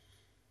Norma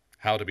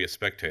how to be a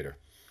spectator,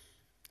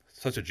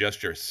 such a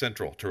gesture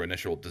central to her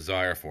initial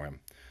desire for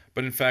him.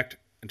 But in fact,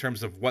 in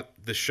terms of what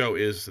this show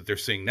is that they're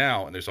seeing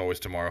now, and there's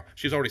always tomorrow,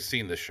 she's already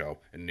seen this show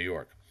in New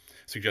York.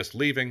 Suggests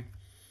leaving,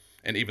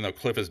 and even though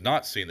Cliff has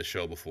not seen the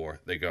show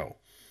before, they go.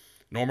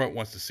 Norma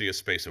wants to see a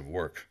space of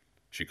work,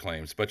 she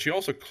claims, but she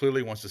also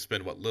clearly wants to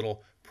spend what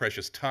little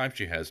precious time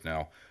she has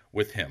now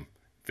with him,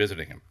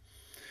 visiting him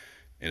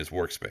in his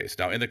workspace.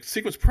 Now, in the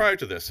sequence prior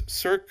to this,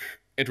 Sirk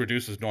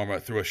introduces Norma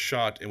through a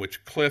shot in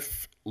which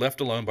Cliff,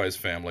 left alone by his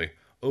family,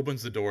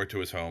 opens the door to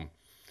his home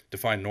to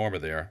find Norma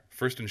there,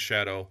 first in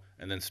shadow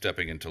and then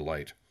stepping into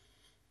light.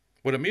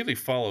 What immediately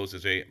follows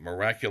is a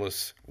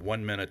miraculous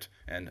 1 minute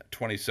and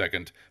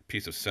 20-second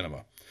piece of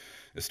cinema.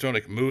 As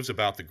Stanwyck moves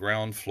about the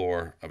ground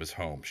floor of his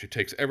home, she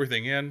takes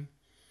everything in,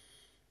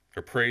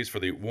 her praise for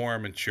the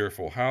warm and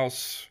cheerful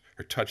house,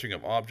 her touching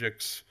of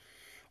objects,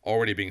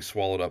 already being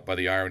swallowed up by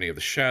the irony of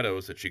the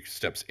shadows that she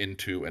steps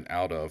into and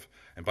out of,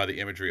 and by the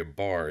imagery of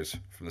bars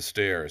from the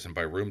stairs and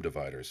by room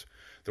dividers.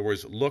 The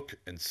words look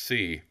and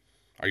see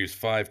are used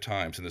 5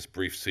 times in this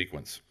brief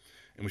sequence,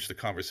 in which the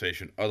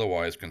conversation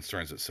otherwise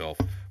concerns itself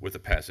with the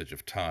passage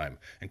of time.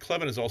 And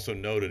Clevin has also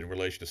noted in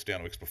relation to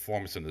Stanwyck's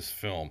performance in this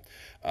film,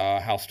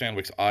 how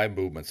Stanwyck's eye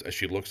movements as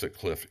she looks at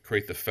Cliff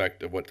create the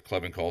effect of what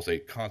Clevin calls a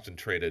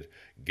concentrated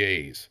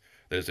gaze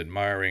that is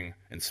admiring,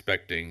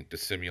 inspecting,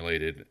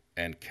 dissimulated,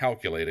 and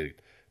calculated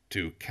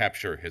to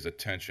capture his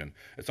attention.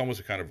 It's almost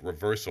a kind of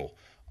reversal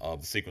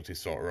of the sequence he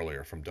saw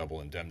earlier from Double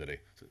Indemnity.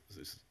 So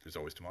there's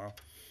always tomorrow.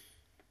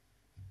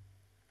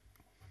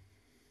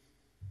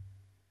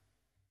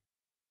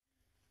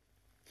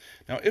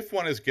 Now, if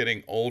one is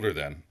getting older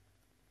then,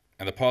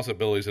 and the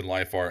possibilities in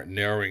life are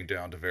narrowing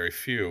down to very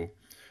few,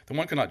 then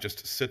one cannot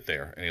just sit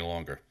there any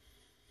longer.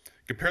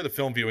 Compare the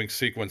film viewing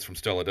sequence from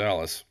Stella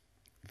Dallas,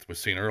 that was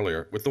seen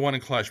earlier, with the one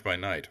in Clash by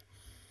Night,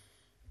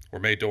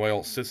 where May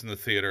Doyle sits in the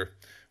theater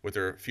with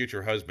her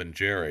future husband,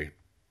 Jerry,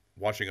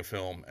 watching a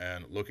film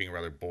and looking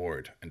rather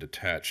bored and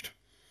detached.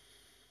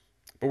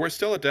 But where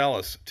Stella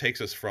Dallas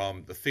takes us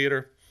from the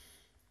theater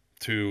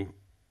to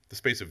the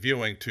space of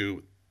viewing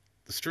to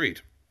the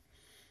street,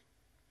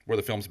 where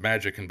the film's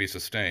magic can be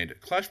sustained,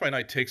 Clash by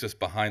Night takes us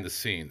behind the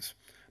scenes,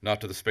 not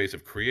to the space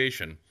of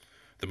creation,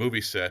 the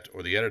movie set,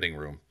 or the editing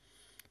room,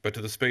 but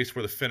to the space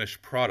where the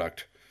finished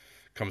product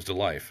comes to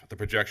life, the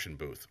projection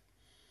booth.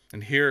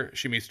 And here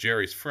she meets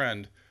Jerry's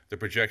friend, the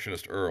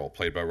projectionist Earl,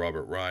 played by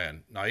Robert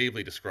Ryan,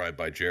 naively described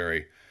by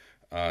Jerry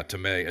to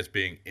May as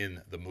being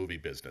in the movie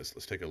business.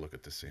 Let's take a look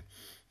at this scene.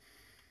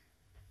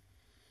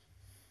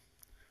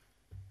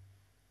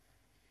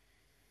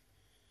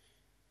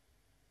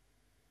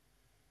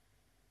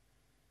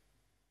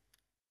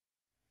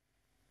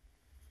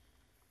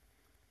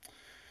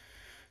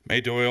 May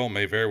Doyle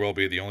may very well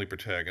be the only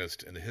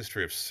protagonist in the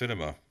history of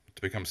cinema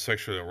to become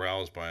sexually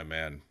aroused by a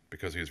man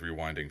because he is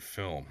rewinding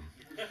film.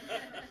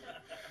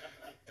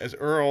 As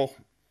Earl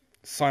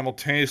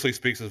simultaneously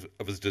speaks of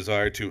his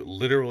desire to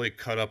literally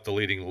cut up the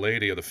leading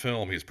lady of the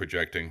film he's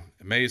projecting,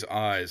 May's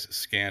eyes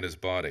scan his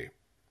body.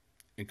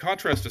 In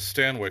contrast to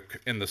Stanwyck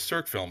in the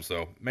Sirk films,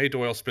 though, May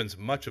Doyle spends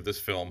much of this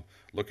film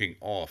looking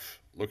off,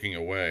 looking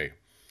away.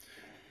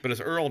 But as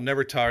Earl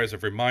never tires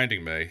of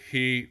reminding May,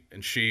 he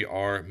and she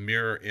are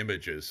mirror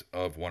images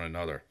of one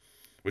another,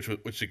 which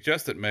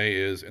suggests that May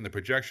is, in the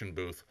projection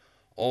booth,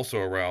 also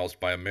aroused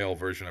by a male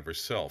version of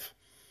herself,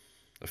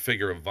 a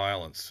figure of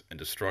violence and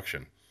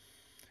destruction.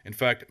 In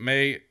fact,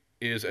 May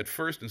is at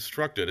first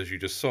instructed, as you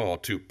just saw,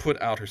 to put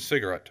out her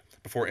cigarette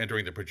before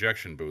entering the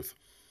projection booth.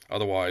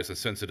 Otherwise, the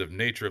sensitive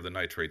nature of the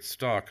nitrate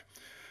stock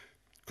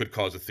could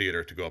cause the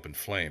theater to go up in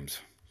flames.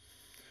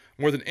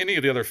 More than any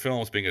of the other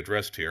films being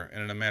addressed here,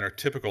 and in a manner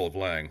typical of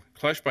Lang,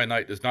 Clash by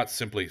Night does not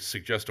simply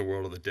suggest a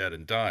world of the dead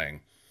and dying.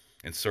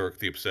 In Sirk,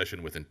 the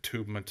obsession with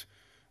entombment,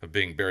 of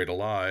being buried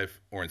alive,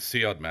 or in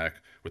Siodmak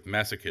with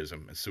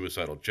masochism and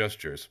suicidal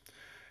gestures.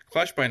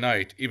 Clash by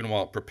Night, even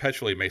while it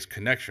perpetually makes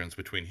connections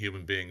between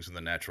human beings and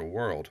the natural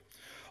world,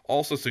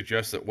 also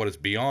suggests that what is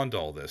beyond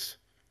all this,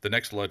 the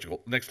next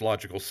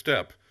logical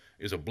step,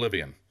 is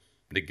oblivion,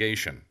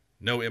 negation,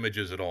 no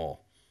images at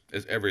all,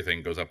 as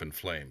everything goes up in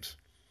flames.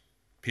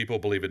 People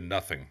believe in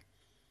nothing.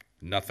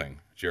 Nothing,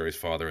 Jerry's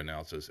father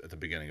announces at the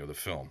beginning of the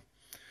film.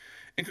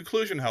 In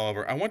conclusion,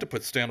 however, I want to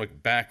put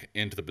Stanwyck back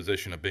into the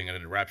position of being an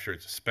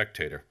enraptured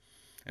spectator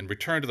and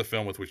return to the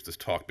film with which this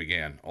talk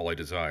began, All I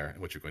Desire,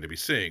 and which you're going to be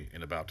seeing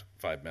in about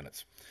 5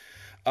 minutes.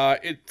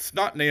 It's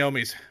not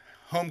Naomi's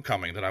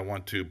homecoming that I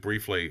want to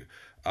briefly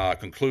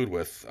conclude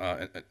with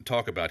and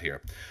talk about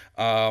here.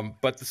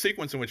 But the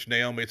sequence in which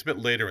Naomi, it's a bit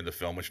later in the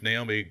film, which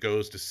Naomi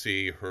goes to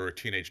see her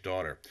teenage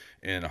daughter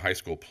in a high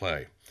school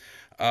play.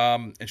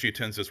 And she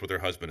attends this with her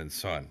husband and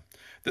son.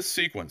 This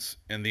sequence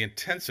and the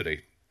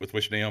intensity with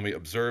which Naomi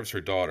observes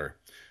her daughter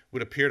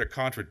would appear to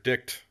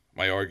contradict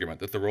my argument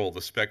that the role of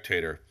the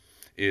spectator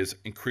is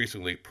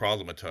increasingly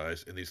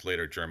problematized in these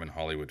later German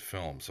Hollywood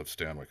films of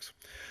Stanwyck's.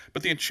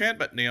 But the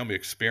enchantment Naomi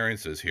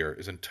experiences here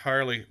is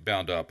entirely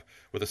bound up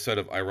with a set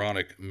of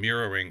ironic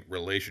mirroring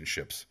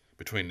relationships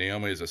between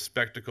Naomi as a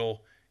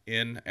spectacle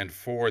in and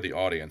for the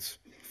audience,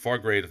 far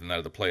greater than that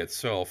of the play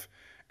itself,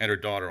 and her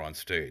daughter on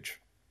stage.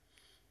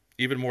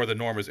 Even more than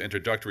Norma's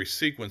introductory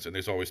sequence in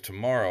There's Always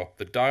Tomorrow,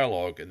 the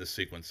dialogue in this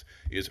sequence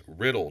is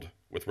riddled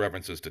with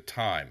references to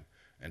time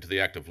and to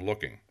the act of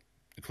looking,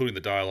 including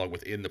the dialogue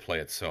within the play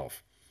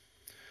itself.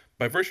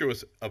 By virtue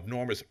of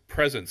Norma's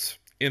presence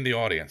in the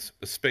audience,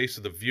 the space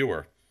of the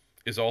viewer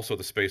is also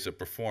the space of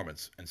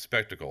performance and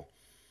spectacle,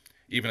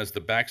 even as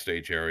the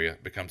backstage area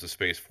becomes a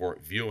space for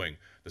viewing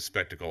the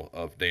spectacle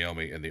of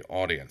Naomi in the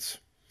audience.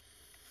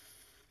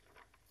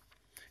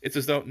 It's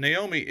as though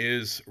Naomi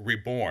is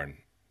reborn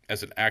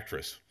as an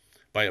actress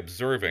by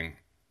observing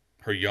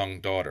her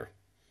young daughter,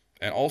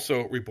 and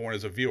also reborn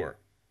as a viewer,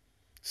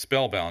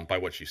 spellbound by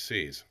what she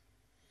sees.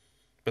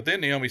 But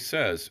then Naomi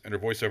says, in her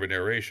voiceover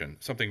narration,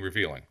 something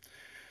revealing.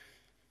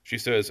 She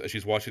says, as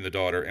she's watching the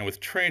daughter, and with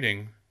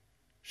training,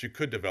 she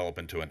could develop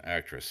into an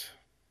actress.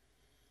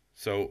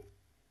 So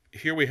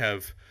here we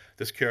have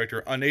this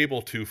character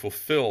unable to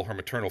fulfill her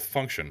maternal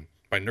function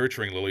by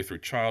nurturing Lily through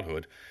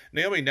childhood.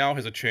 Naomi now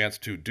has a chance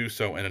to do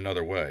so in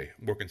another way,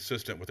 more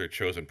consistent with her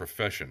chosen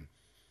profession.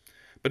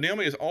 But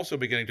Naomi is also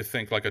beginning to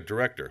think like a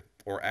director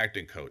or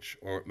acting coach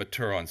or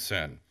metteur en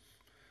scène,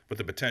 with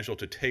the potential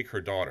to take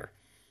her daughter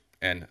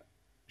and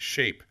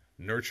shape,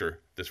 nurture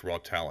this raw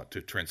talent,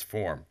 to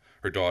transform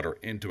her daughter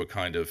into a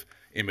kind of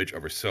image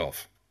of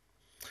herself.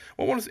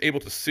 What one is able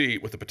to see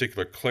with a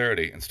particular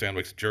clarity in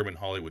Stanwyck's German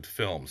Hollywood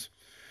films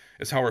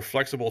is how her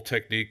flexible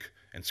technique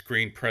and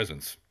screen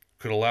presence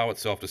could allow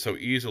itself to so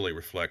easily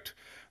reflect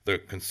the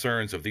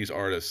concerns of these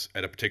artists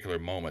at a particular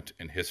moment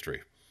in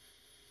history.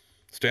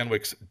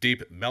 Stanwyck's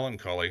deep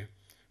melancholy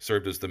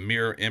served as the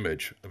mirror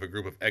image of a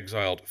group of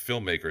exiled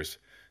filmmakers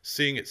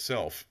seeing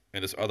itself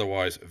in this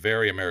otherwise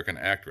very American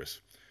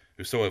actress,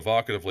 who so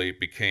evocatively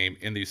became,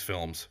 in these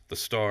films, the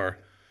star,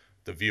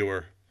 the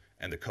viewer,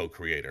 and the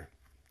co-creator.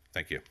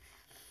 Thank you.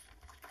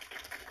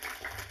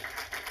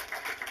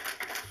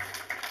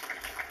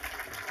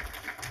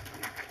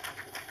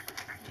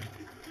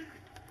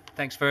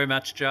 Thanks very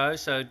much, Joe.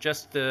 So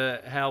just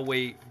how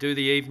we do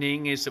the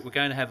evening is that we're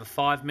going to have a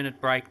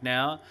 5-minute break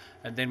now,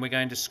 and then we're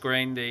going to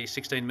screen the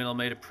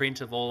 16mm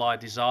print of All I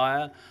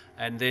Desire,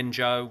 and then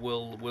Joe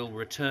will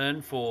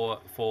return for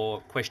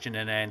question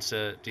and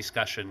answer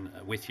discussion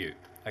with you.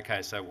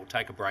 Okay, so we'll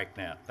take a break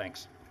now.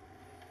 Thanks.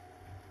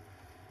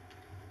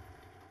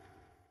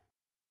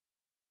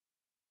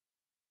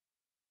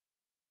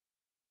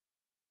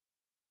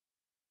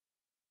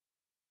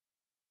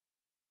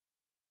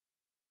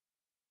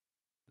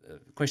 The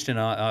question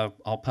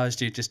I'll pose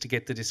to you just to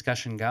get the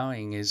discussion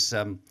going is,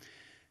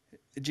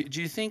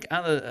 do you think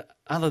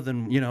other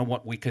than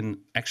what we can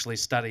actually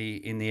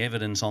study in the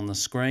evidence on the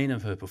screen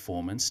of her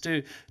performance,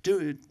 do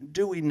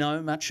we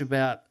know much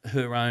about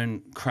her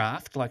own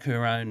craft, like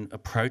her own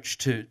approach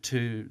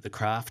to the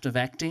craft of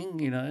acting?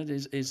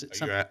 Is it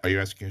something? Are you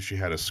asking if she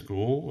had a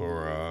school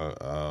or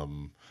a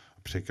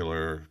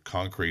particular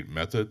concrete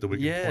method that we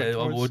can point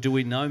towards? Or do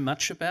we know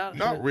much about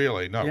Not her?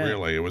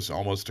 really. It was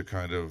almost a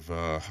kind of,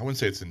 I wouldn't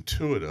say it's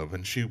intuitive.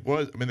 And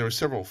there were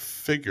several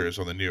figures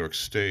on the New York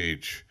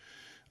stage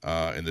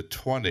in the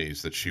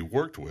 1920s that she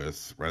worked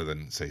with, rather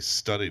than, say,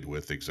 studied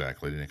with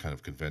exactly in a kind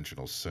of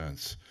conventional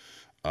sense.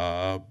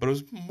 But it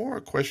was more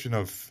a question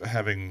of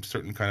having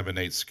certain kind of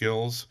innate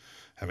skills,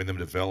 having them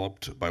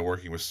developed by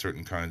working with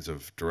certain kinds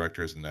of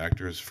directors and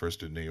actors,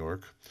 first in New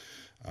York.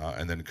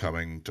 And then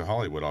coming to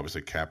Hollywood,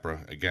 obviously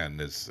Capra, again,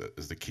 is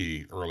the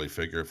key early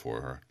figure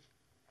for her.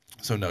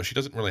 So no, she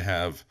doesn't really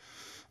have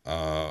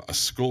a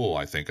school,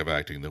 I think, of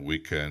acting that we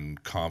can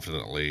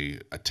confidently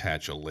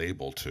attach a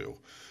label to.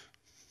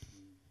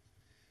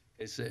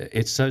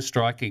 It's so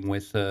striking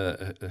with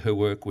her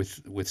work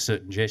with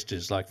certain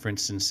gestures, like for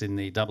instance in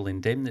the Double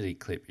Indemnity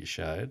clip you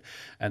showed,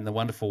 and the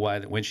wonderful way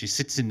that when she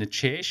sits in the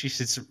chair, she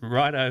sits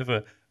right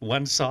over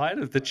one side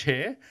of the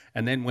chair,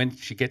 and then when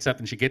she gets up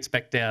and she gets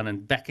back down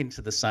and back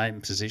into the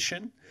same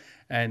position.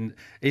 And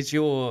is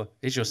your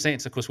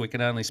sense, of course we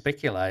can only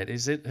speculate,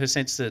 is it her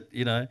sense that,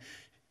 you know,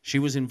 she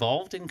was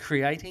involved in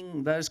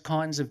creating those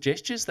kinds of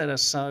gestures that are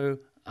so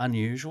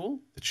unusual?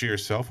 That she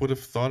herself would have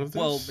thought of this?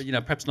 Well, but, you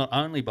know, perhaps not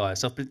only by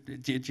herself,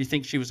 but do you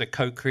think she was a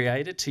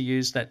co-creator, to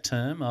use that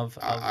term?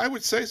 I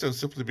would say so,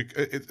 simply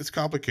because it's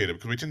complicated,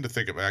 because we tend to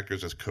think of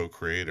actors as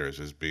co-creators,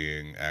 as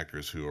being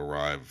actors who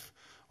arrive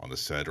on the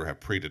set or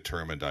have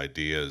predetermined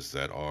ideas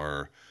that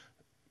are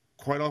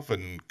quite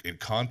often in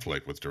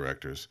conflict with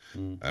directors.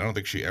 I don't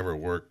think she ever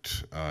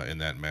worked in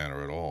that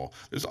manner at all.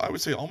 There's, I would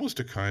say, almost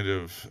a kind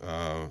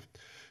of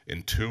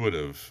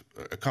intuitive,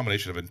 a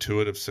combination of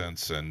intuitive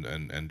sense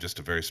and just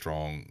a very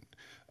strong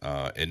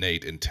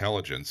innate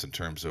intelligence in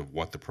terms of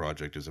what the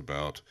project is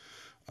about,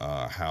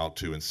 how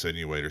to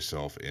insinuate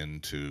herself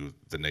into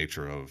the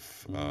nature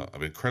of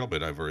an incredibly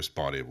diverse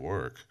body of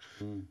work,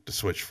 to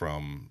switch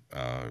from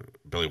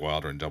Billy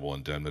Wilder and Double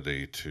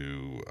Indemnity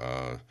to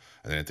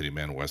an Anthony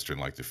Mann Western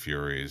like The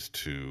Furies,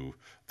 to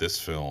this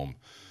film,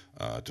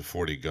 to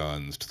 40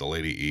 Guns, to The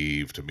Lady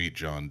Eve, to Meet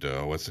John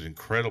Doe. It's an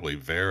incredibly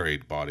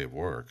varied body of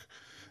work.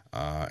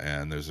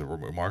 And there's a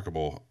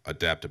remarkable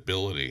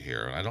adaptability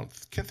here. And I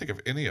can't think of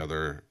any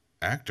other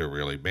actor,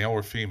 really, male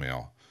or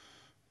female,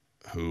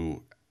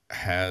 who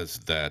has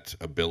that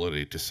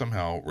ability to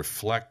somehow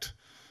reflect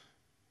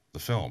the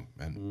film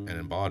and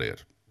embody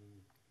it.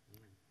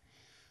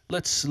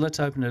 Let's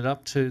open it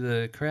up to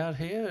the crowd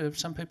here. Have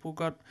some people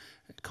got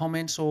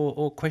comments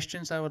or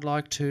questions they would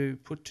like to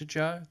put to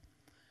Joe?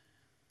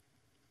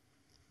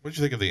 What did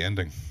you think of the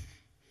ending?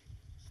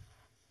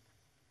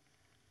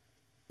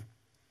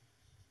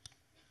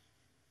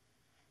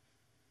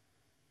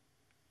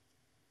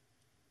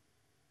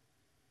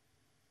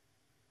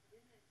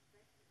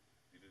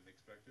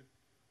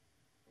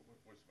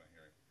 What's my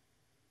hearing?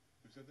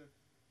 Who said that?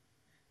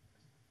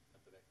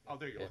 Oh,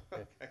 there you go.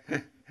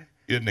 Okay.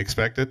 You didn't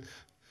expect it?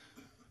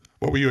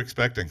 What were you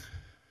expecting?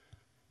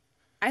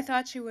 I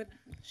thought she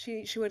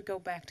would go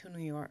back to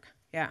New York.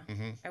 Yeah,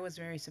 I was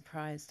very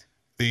surprised.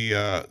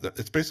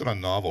 It's based on a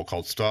novel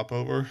called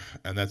Stopover,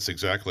 and that's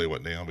exactly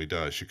what Naomi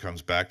does. She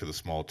comes back to the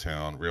small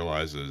town,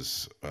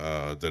 realizes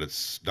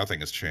that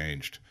nothing has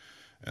changed,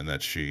 and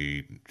that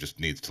she just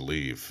needs to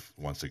leave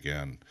once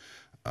again.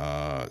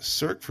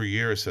 Sirk for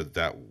years said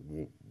that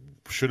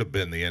should have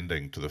been the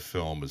ending to the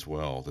film as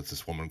well, that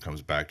this woman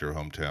comes back to her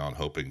hometown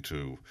hoping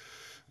to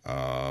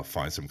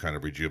find some kind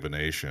of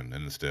rejuvenation,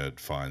 and instead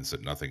finds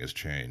that nothing has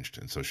changed,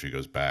 and so she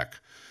goes back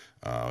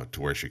to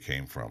where she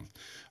came from.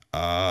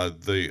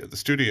 The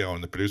studio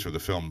and the producer of the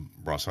film,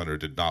 Ross Hunter,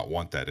 did not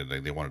want that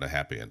ending. They wanted a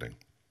happy ending.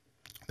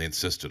 They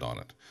insisted on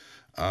it.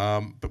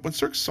 But when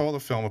Sirk saw the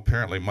film,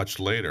 apparently much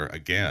later,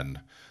 again,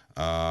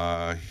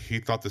 he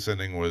thought this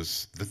ending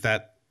was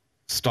that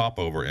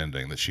stopover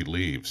ending, that she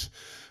leaves,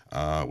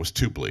 was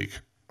too bleak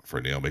for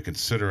Naomi,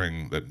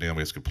 considering that Naomi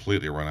has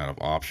completely run out of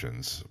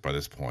options by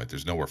this point.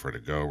 There's nowhere for her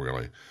to go,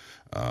 really,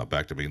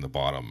 back to being the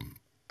bottom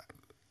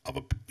of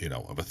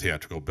a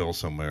theatrical bill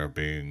somewhere,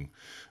 being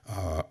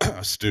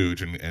a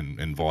stooge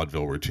in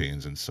vaudeville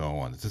routines and so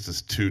on. This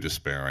is too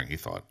despairing, he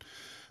thought.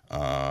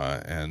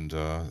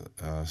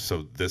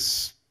 So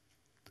this,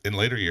 in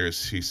later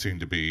years, he seemed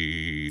to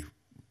be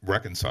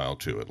reconciled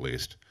to, at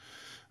least,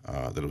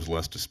 that it was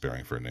less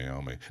despairing for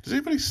Naomi. Does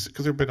anybody,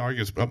 because there have been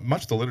arguments,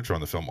 much of the literature on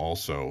the film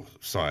also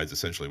sides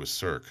essentially with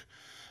Sirk,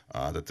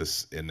 that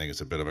this ending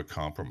is a bit of a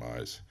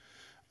compromise.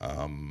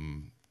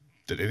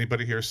 Did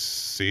anybody here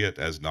see it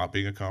as not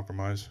being a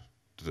compromise?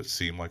 Does it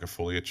seem like a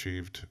fully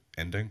achieved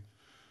ending?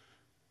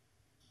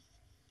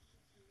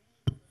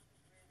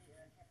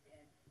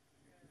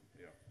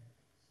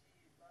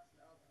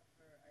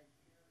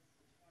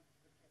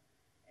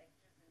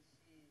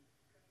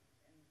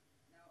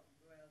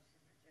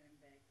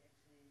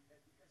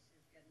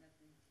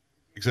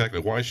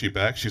 Exactly. Why is she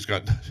back?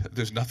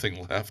 There's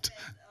nothing left.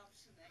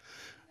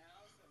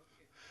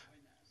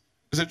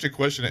 It's an interesting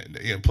question,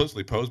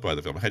 implicitly posed by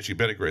the film. Had she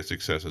been a great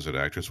success as an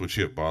actress, would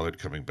she have bothered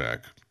coming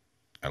back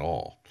at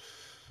all?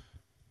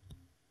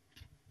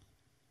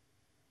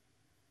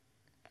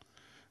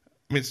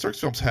 I mean, Sirk's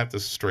films have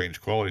this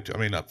strange quality to. I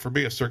mean, for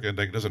me, a Sirk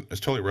ending is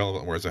totally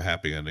relevant, whether it's a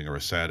happy ending or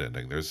a sad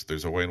ending.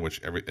 There's a way in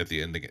which at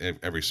the ending of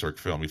every Sirk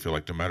film, you feel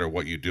like no matter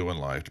what you do in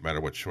life, no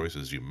matter what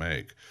choices you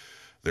make,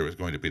 there is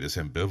going to be this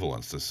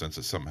ambivalence, this sense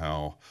that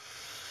somehow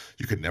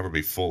you could never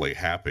be fully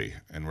happy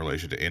in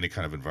relation to any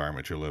kind of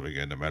environment you're living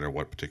in, no matter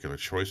what particular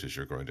choices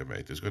you're going to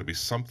make. There's going to be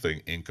something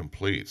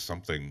incomplete,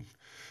 something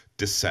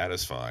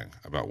dissatisfying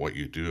about what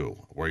you do,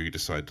 where you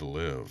decide to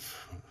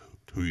live,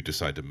 who you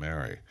decide to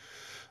marry.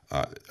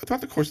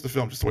 Throughout the course of the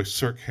film, just the way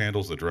Sirk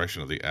handles the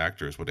direction of the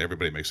actors when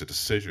everybody makes a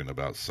decision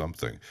about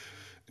something. And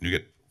you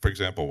get, for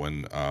example,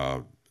 when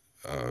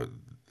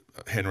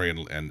Henry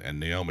and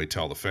Naomi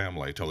tell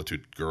the two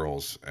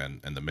girls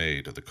and the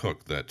maid, the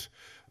cook, that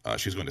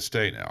she's going to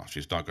stay now.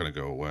 She's not going to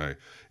go away.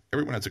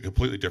 Everyone has a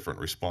completely different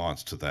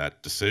response to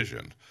that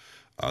decision.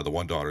 The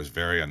one daughter is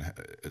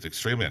is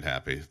extremely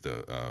unhappy.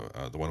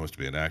 The one wants to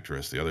be an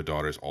actress. The other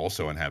daughter is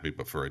also unhappy,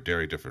 but for a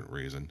very different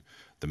reason.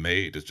 The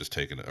maid is just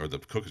taken, or the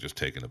cook is just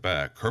taken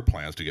aback. Her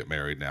plans to get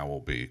married now will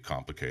be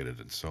complicated,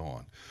 and so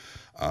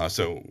on.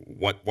 So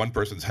what one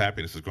person's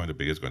happiness is going to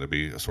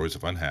be a source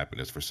of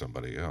unhappiness for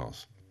somebody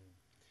else.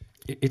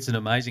 It's an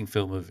amazing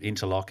film of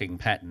interlocking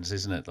patterns,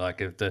 isn't it?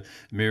 Like of the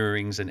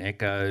mirrorings and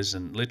echoes,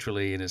 and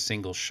literally in a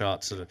single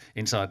shot, sort of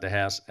inside the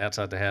house,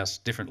 outside the house,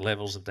 different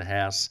levels of the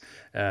house,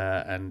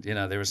 and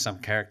there are some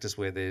characters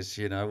where there's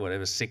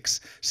whatever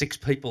six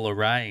people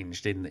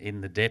arranged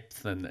in the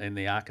depth and in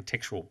the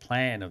architectural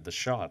plan of the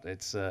shot.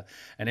 It's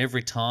and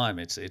every time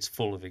it's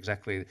full of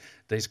exactly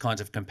these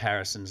kinds of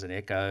comparisons and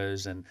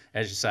echoes, and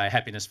as you say,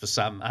 happiness for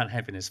some,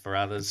 unhappiness for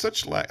others.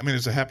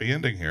 There's a happy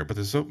ending here, but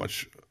there's so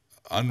much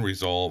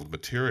unresolved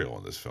material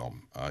in this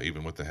film,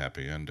 even with the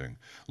happy ending.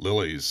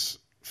 Lily's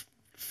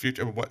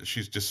future,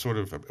 she's just sort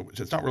of,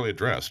 it's not really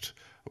addressed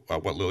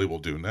what Lily will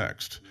do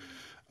next.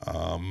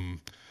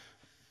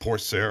 Poor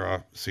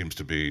Sarah seems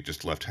to be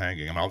just left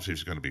hanging. Obviously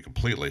she's going to be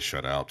completely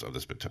shut out of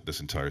this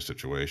entire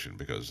situation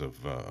because of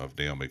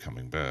Naomi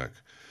coming back.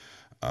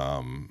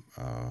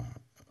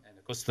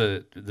 Of course,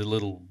 the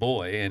little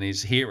boy and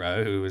his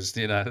hero, who is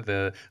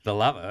the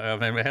lover.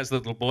 I mean, how's the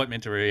little boy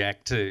meant to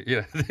react to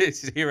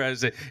his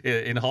hero's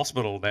in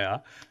hospital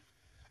now?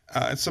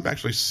 And some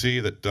actually see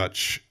that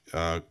Dutch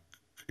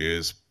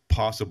is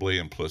possibly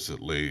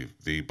implicitly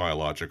the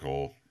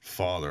biological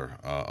father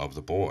of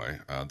the boy.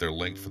 They're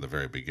linked from the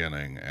very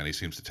beginning, and he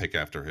seems to take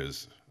after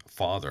his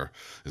father,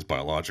 his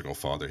biological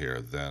father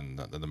here, than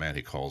the man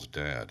he calls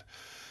dad.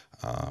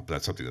 But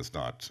that's something that's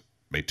not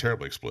made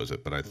terribly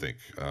explicit, but I think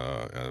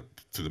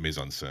through the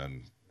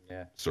mise-en-scène,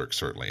 Sirk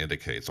certainly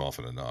indicates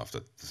often enough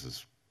that this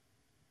is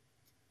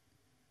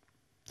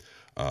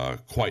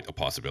quite a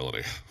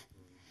possibility.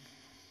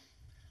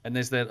 And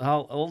there's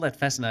all that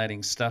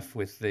fascinating stuff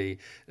with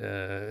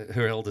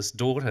her eldest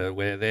daughter,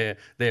 where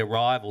they're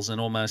rivals and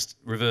almost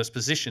reverse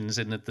positions,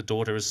 in that the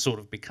daughter has sort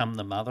of become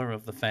the mother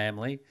of the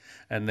family,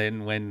 and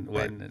then when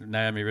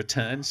Naomi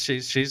returns,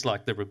 she's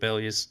like the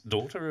rebellious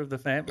daughter of the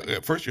family.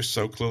 At first, you're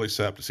so clearly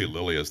set up to see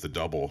Lily as the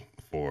double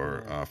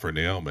for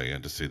Naomi,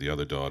 and to see the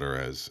other daughter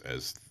as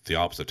the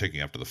opposite,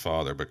 taking after the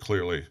father, but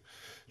clearly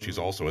she's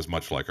also as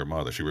much like her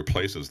mother. She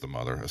replaces the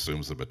mother,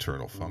 assumes the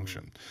maternal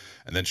function.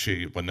 And then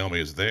when Naomi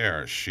is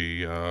there,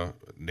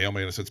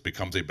 Naomi, in a sense,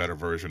 becomes a better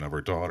version of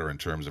her daughter in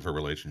terms of her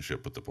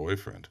relationship with the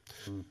boyfriend.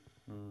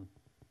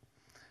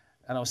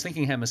 And I was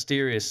thinking how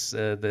mysterious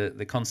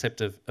the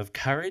concept of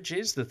courage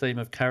is, the theme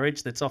of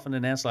courage that's often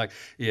announced, like,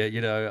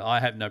 I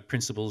have no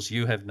principles,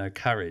 you have no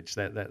courage,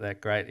 that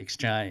great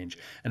exchange,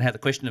 and how the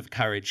question of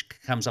courage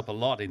comes up a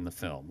lot in the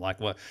film, like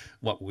what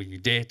will you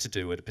dare to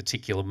do at a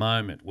particular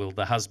moment? Will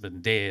the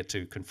husband dare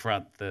to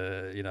confront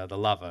the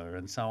lover,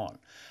 and so on?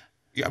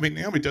 Yeah,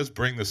 Naomi does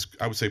bring this,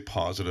 I would say,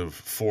 positive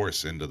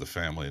force into the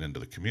family and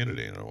into the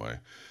community in a way.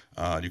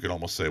 You could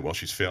almost say, well,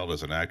 she's failed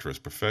as an actress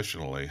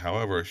professionally.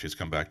 However, she's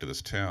come back to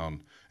this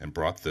town and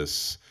brought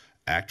this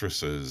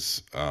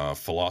actress's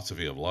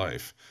philosophy of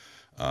life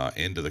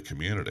into the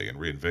community and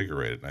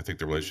reinvigorated. And I think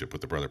the relationship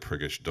with the rather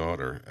priggish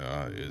daughter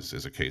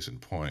is a case in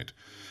point.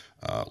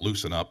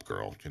 Loosen up,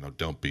 girl.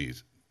 Don't be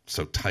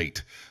so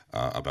tight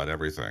about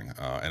everything.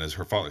 And as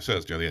her father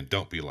says, the end,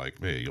 don't be like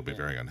me. You'll be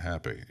very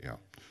unhappy. Yeah.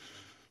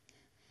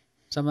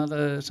 Some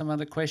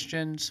other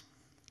questions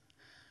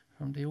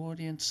from the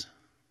audience?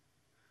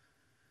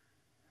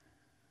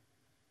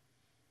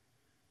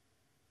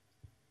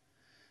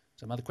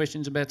 Some other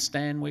questions about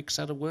Stanwyck's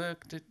other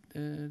work that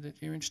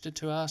you're interested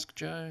to ask,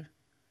 Joe?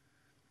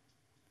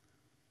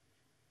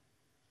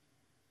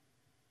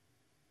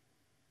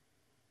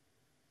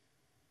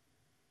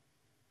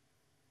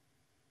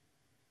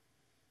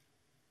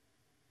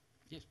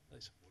 Yes,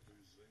 please. What do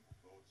you think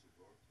about the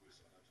work with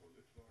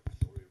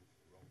Sorry,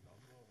 wrong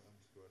number, and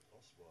Stuart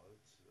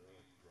Oswald's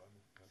Crime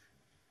of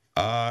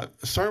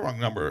Passion? Sorry, Wrong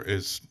Number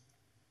is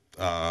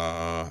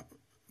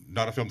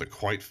not a film that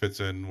quite fits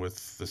in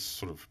with this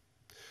sort of.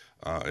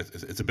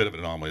 It's a bit of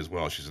an anomaly as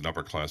well. She's an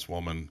upper-class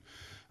woman.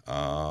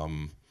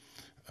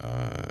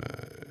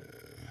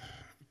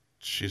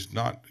 She's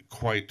not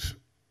quite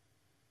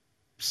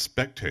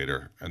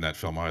spectator in that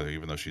film either,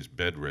 even though she's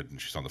bedridden.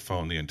 She's on the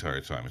phone the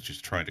entire time, and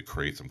she's trying to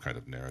create some kind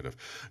of narrative.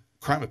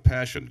 Crime of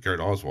Passion, Garrett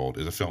Oswald,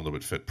 is a film that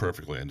would fit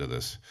perfectly into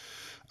this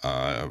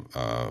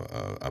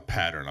a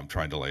pattern I'm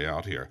trying to lay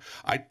out here.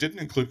 I didn't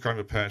include Crime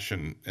of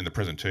Passion in the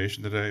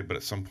presentation today, but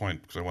at some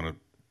point, because I want to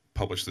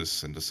publish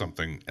this into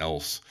something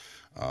else,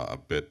 a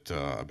bit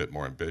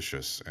more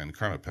ambitious, and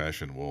Crime of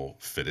Passion will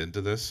fit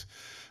into this.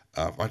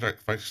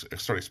 If I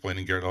start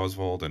explaining Garrett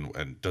Oswald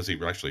and does he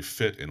actually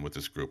fit in with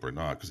this group or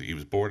not, because he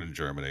was born in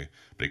Germany,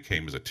 but he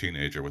came as a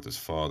teenager with his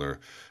father,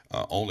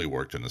 only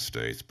worked in the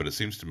States. But it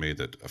seems to me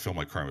that a film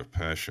like Crime of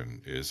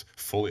Passion is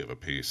fully of a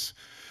piece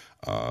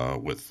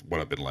with what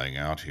I've been laying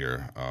out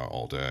here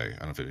all day.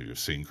 I don't know if you've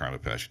seen Crime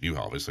of Passion. You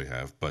obviously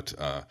have, but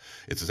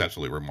it's this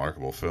absolutely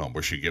remarkable film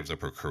where she gives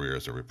up her career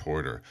as a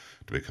reporter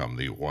to become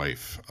the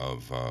wife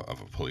of a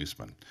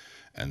policeman.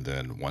 And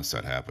then once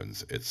that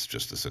happens, it's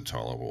just this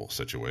intolerable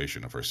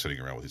situation of her sitting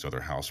around with these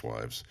other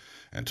housewives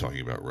and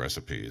talking about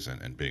recipes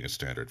and being a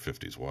standard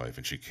 50s wife,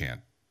 and she can't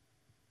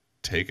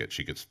take it.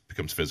 She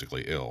becomes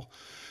physically ill,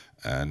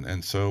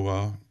 and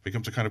so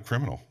becomes a kind of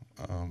criminal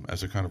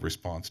as a kind of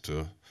response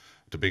to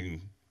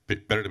being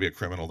better to be a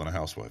criminal than a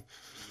housewife.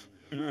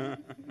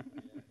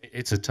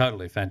 It's a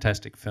totally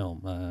fantastic film,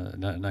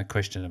 no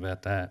question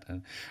about that,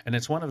 and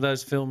it's one of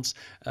those films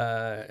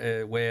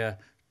where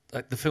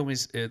the film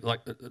is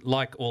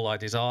like All I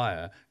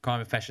Desire.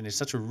 Crime of Passion is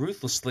such a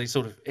ruthlessly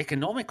sort of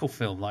economical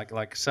film,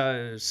 like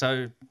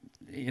so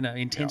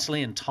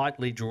intensely and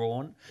tightly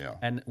drawn,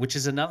 and which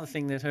is another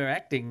thing that her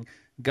acting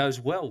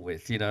goes well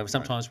with.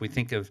 Sometimes we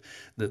think of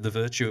the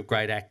virtue of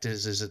great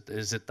actors is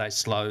that they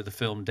slow the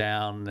film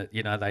down,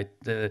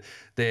 that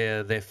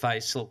their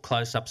face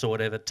close-ups or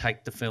whatever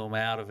take the film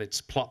out of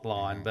its plot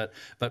line. But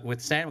with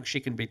Stanwyck, she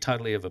can be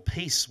totally of a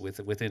piece with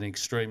an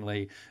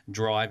extremely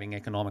driving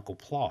economical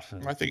plot.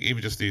 I think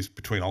even just these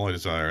between All I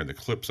Desire and the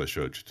clips I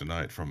showed you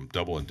tonight from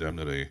Double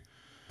Indemnity,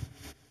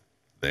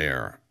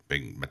 there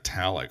being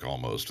metallic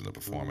almost in the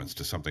performance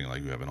to something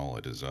like you have in All I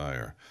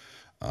Desire.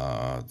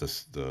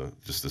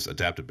 This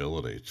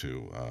adaptability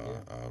to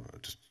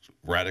just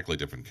radically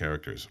different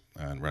characters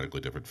and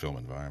radically different film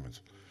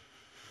environments.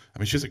 I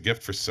mean, she has a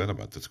gift for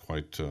sentiment that's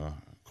quite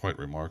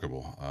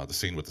remarkable. The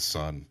scene with the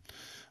son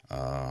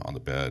on the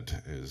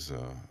bed is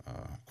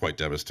quite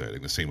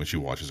devastating. The scene when she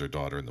watches her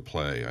daughter in the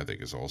play, I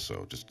think, is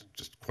also just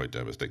quite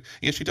devastating.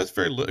 Yeah, she does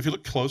very little. If you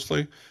look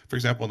closely, for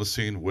example, in the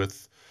scene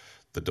with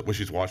when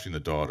she's watching the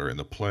daughter in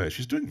the play,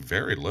 she's doing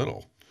very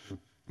little.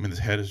 I mean,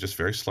 the head is just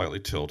very slightly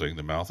tilting.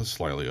 The mouth is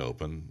slightly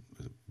open.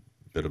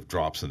 A bit of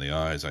drops in the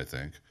eyes, I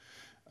think.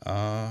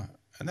 And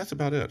that's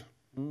about it.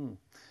 In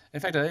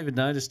fact, I even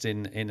noticed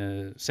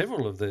in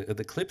several of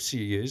the clips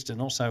you used,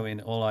 and also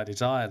in All I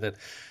Desire, that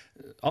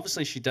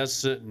obviously she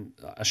does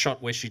a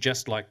shot where she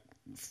just like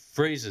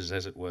freezes,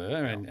 as it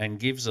were, and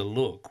gives a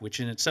look,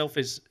 which in itself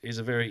is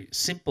a very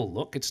simple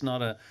look. It's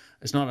not an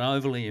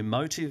overly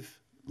emotive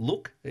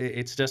look.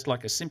 It's just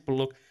like a simple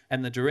look.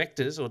 And the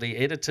directors or the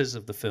editors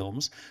of the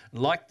films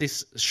like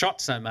this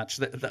shot so much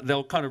that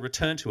they'll kind of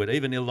return to it,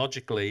 even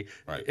illogically,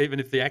 even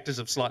if the actors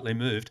have slightly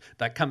moved,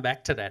 they come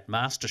back to that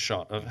master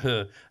shot of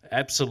her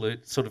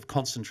absolute sort of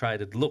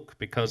concentrated look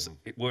because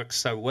it works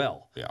so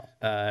well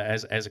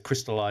as a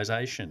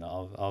crystallization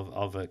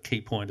of a key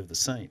point of the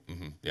scene.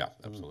 Yeah,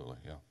 absolutely,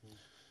 yeah.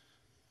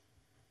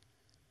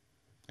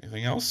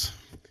 Anything else?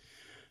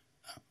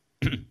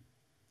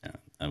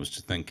 I was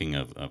just thinking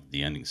of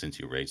the ending. Since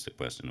you raised the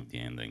question of the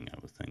ending, I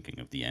was thinking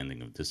of the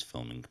ending of this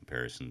film in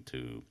comparison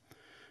to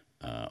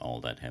All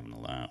That Heaven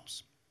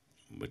Allows,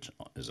 which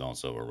is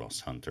also a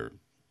Ross Hunter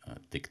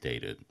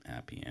dictated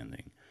happy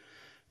ending,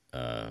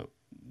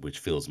 which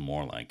feels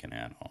more like an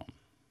add-on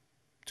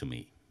to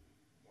me.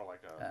 More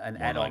like an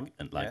add-on?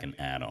 Like an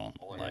add-on.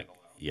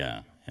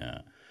 Yeah.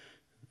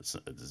 It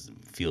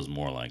feels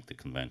more like the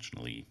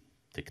conventionally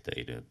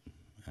dictated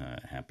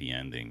happy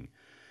ending.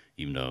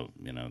 Even though,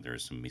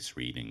 there's some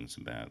misreadings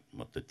about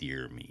what the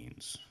deer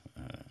means.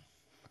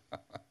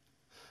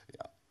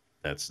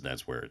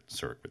 That's where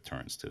Sirk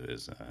returns to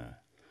his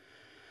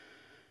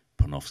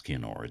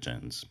Panofskian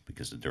origins,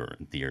 because the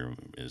deer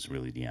is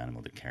really the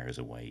animal that carries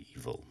away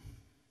evil.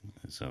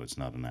 So it's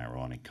not an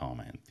ironic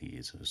comment. He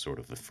is sort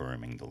of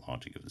affirming the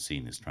logic of the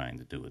scene, is trying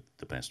to do it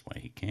the best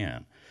way he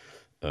can.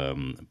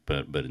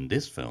 But in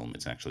this film,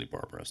 it's actually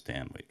Barbara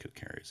Stanwyck who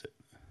carries it.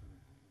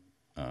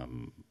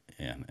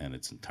 And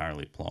it's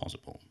entirely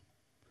plausible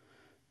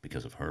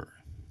because of her.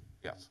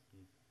 Yes.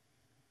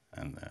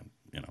 And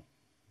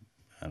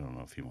I don't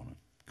know if you want to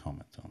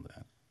comment on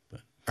that,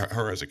 but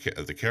her as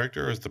the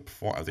character, or as the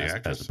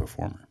actress? As a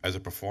performer. As a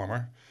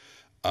performer.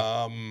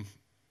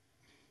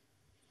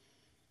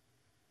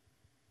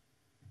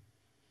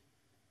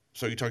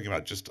 So you're talking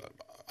about just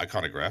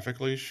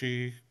iconographically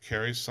she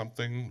carries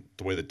something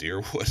the way the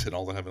deer would in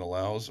All That Heaven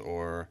Allows,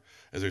 or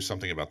is there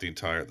something about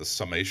the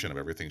summation of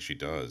everything she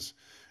does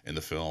in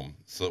the film,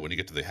 so that when you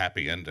get to the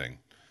happy ending,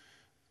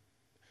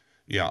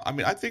 I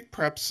mean, I think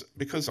perhaps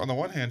because on the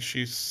one hand,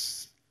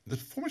 the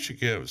performance she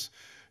gives,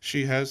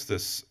 she has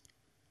this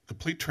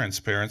complete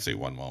transparency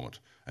one moment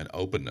and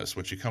openness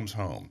when she comes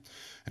home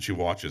and she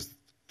watches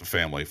the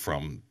family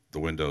from the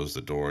windows,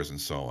 the doors,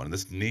 and so on. And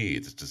this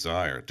need, this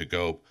desire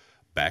to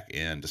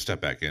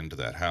step back into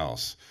that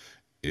house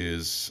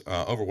is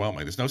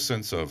overwhelming. There's no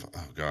sense of,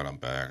 oh God, I'm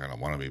back, I don't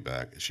want to be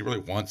back. She really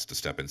wants to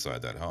step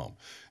inside that home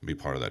and be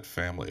part of that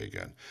family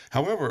again.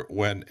 However,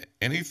 when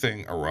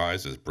anything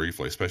arises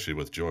briefly, especially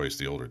with Joyce,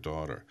 the older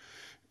daughter,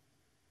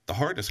 the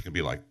hardness can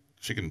be like,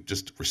 she can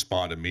just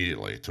respond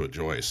immediately to a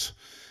Joyce.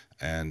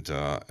 And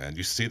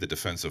you see the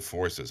defensive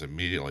forces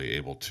immediately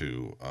able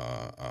to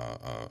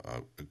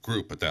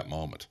regroup at that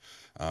moment,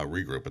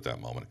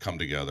 come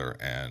together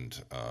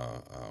and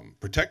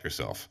protect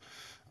yourself.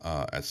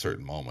 at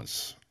certain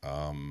moments.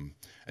 And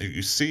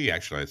you see,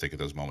 actually, I think at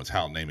those moments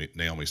how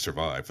Naomi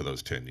survived for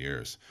those 10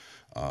 years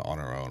on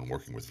her own,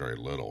 working with very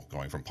little,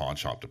 going from pawn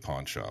shop to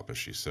pawn shop, as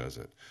she says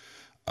it.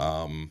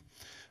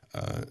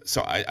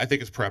 So I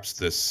think it's perhaps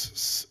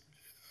this,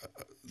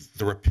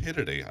 the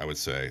rapidity, I would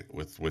say,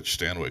 with which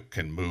Stanwyck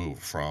can move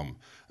from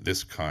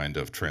this kind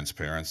of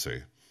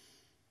transparency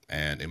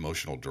and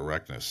emotional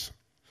directness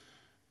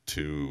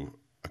to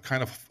a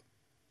kind of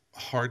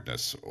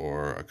hardness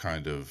or a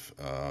kind of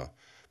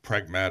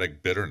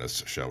pragmatic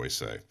bitterness, shall we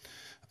say,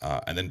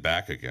 and then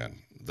back again,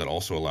 that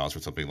also allows for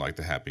something like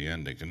the happy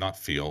ending to not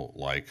feel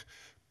like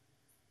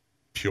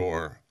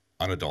pure,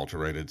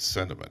 unadulterated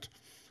sentiment.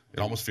 It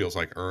almost feels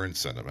like earned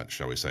sentiment,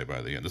 shall we say,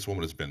 by the end. This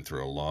woman has been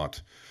through a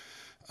lot.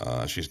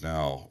 She's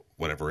now,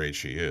 whatever age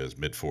she is,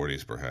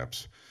 mid-40s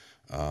perhaps.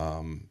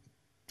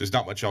 There's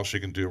not much else she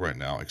can do right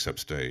now except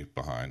stay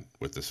behind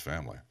with this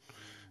family.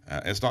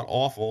 It's not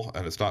awful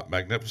and it's not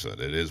magnificent.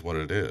 It is what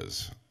it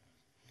is.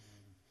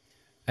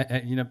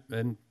 You know,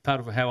 and part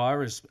of how I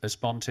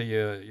respond to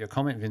your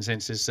comment,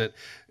 Vincent, is that,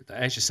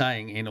 as you're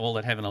saying, in All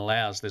That Heaven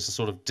Allows, there's a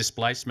sort of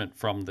displacement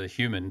from the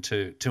human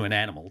to an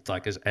animal,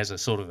 like as a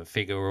sort of a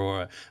figure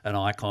or an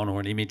icon or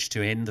an image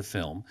to end the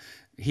film.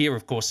 Here,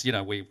 of course, you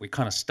know, we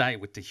kind of stay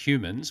with the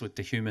humans, with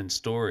the human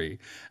story.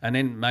 And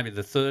then maybe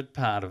the third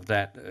part of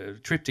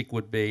that triptych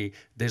would be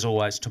There's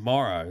Always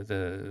Tomorrow,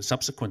 the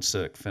subsequent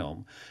Sirk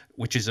film,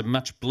 which is a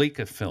much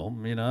bleaker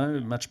film, you know,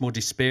 much more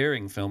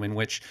despairing film in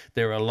which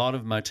there are a lot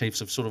of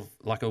motifs of sort of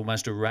like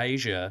almost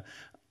erasure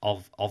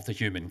of the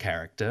human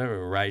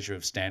character, erasure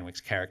of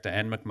Stanwyck's character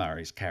and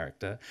McMurray's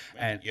character.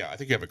 And yeah, I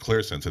think you have a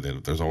clear sense of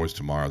that. There's Always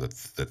Tomorrow,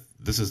 that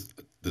this is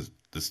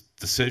the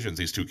decisions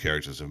these two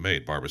characters have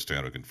made, Barbara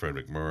Stanwyck and Fred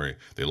McMurray.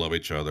 They love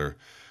each other.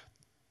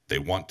 They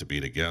want to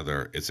be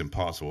together. It's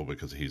impossible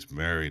because he's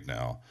married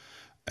now.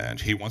 And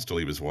he wants to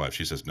leave his wife.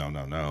 She says, no,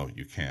 no, no,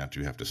 you can't.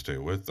 You have to stay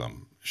with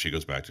them. She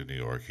goes back to New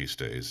York. He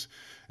stays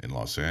in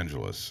Los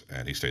Angeles,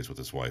 and he stays with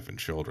his wife and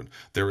children.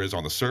 There is,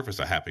 on the surface,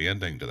 a happy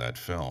ending to that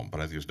film, but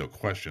I think there's no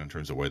question in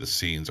terms of the way the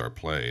scenes are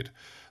played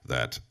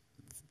that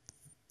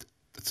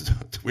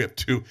we have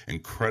two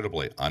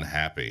incredibly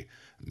unhappy,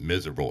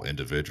 miserable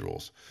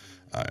individuals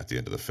at the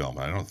end of the film.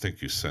 And I don't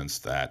think you sense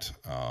that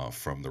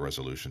from the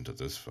resolution to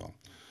this film.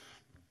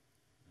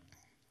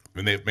 I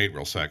mean, they've made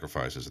real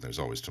sacrifices, and There's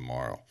Always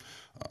Tomorrow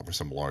for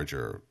some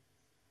larger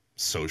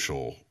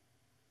social,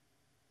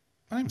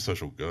 not even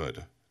social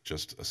good,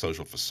 just a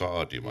social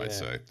facade, you might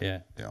say. Yeah.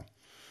 Yeah.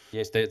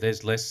 Yes,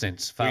 there's less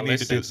sense. Far We need less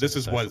to do. sense This of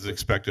is the what social is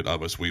expected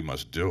of us. We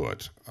must do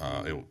it.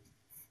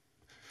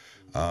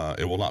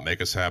 It will not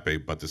make us happy,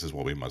 but this is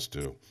what we must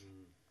do.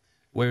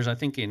 Whereas I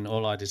think in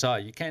All I Desire,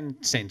 you can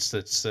sense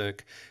that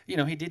Sirk, you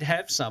know, he did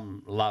have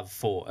some love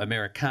for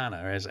Americana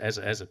as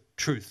a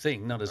true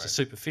thing, not as a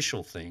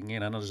superficial thing, you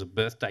know, not as a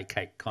birthday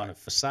cake kind of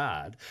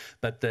facade,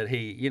 but that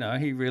he, you know,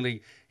 he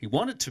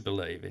wanted to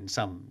believe in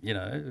some, you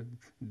know,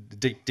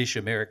 deep dish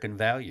American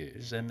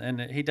values,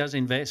 and he does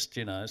invest,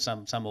 you know,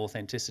 some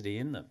authenticity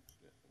in them.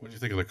 What do you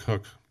think of the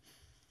cook?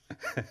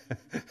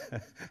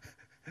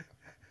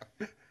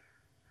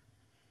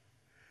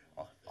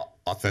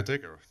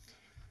 Authentic or?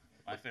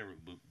 My favorite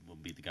will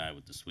be the guy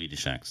with the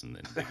Swedish accent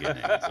in the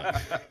beginning.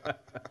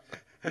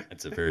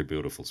 It's a very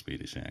beautiful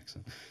Swedish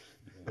accent.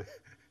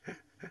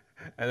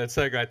 And it's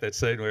so great, that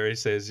scene where he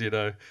says, you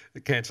know,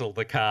 cancel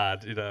the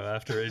card, you know,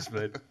 after he's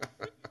been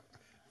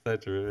so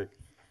terrific.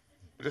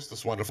 Just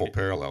this wonderful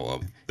parallel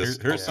of this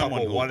Here's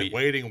someone couple who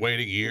will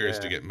waiting years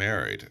to get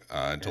married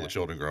until the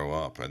children grow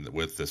up, and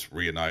with this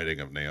reuniting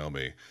of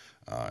Naomi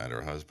and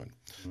her husband.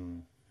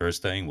 Her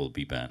staying will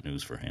be bad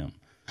news for him.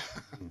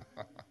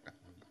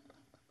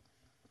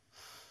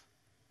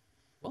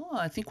 Well,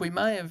 I think we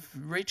may have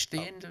reached the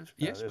end of...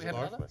 Yes, we have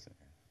another. I just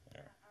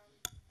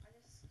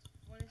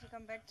wanted to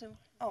come back to...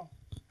 Oh,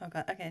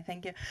 God. Okay,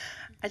 thank you.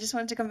 I just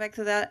wanted to come back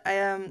to that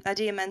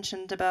idea you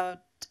mentioned about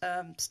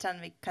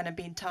Stanwyck kind of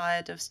being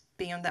tired of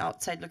being on the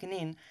outside looking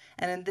in.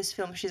 And in this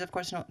film, she's, of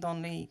course, not the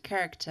only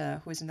character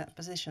who is in that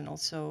position.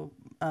 Also,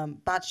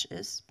 Butch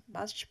is...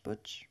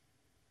 Butch?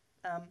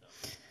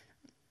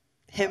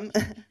 Him.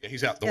 Yeah,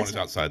 he's out. The one who's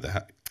outside the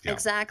house. Yeah.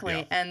 Exactly.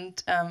 Yeah.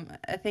 And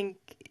I think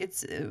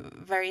it's a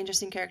very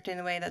interesting character in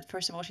the way that,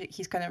 first of all,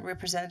 he's kind of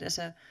represented as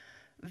a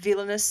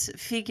villainous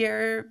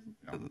figure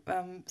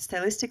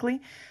stylistically,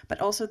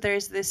 but also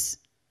there's this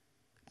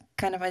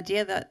kind of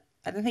idea that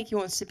I don't think he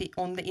wants to be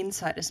on the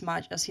inside as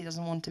much as he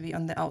doesn't want to be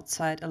on the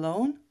outside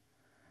alone.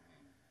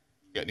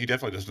 Yeah, and he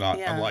definitely does not,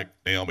 Yeah. unlike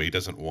Naomi, he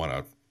doesn't want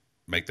to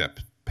make that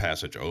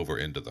passage over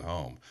into the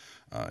home,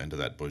 into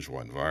that bourgeois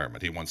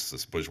environment. He wants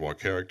this bourgeois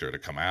character to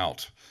come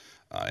out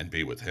and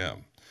be with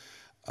him.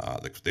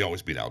 They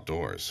always meet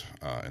outdoors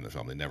in the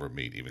film. They never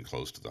meet even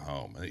close to the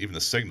home. And even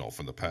the signal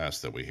from the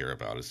past that we hear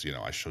about is, you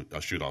know, I'll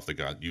shoot off the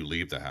gun, you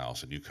leave the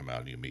house, and you come out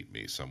and you meet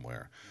me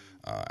somewhere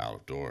out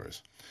of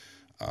doors.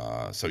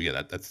 So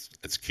yeah,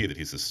 it's key that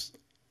he's this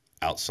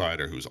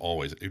outsider who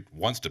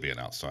wants to be an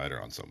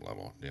outsider on some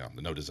level. Yeah,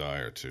 no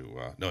desire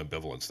to, no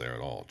ambivalence there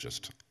at all.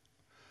 Just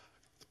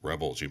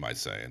rebels, you might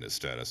say, and his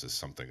status as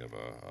something of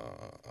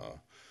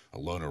a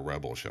loner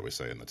rebel, shall we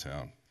say, in the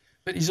town.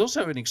 But he's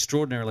also an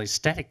extraordinarily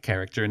static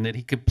character in that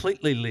he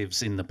completely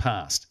lives in the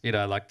past. You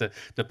know, like the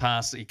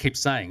past, he keeps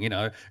saying, you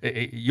know,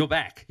 you're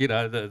back. You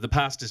know, the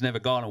past has never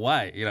gone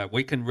away. You know,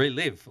 we can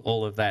relive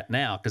all of that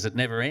now because it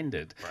never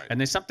ended. Right. And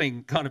there's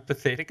something kind of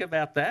pathetic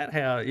about that,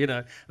 how, you know,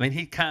 I mean,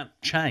 he can't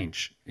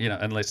change, you know,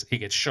 unless he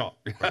gets shot.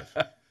 Right.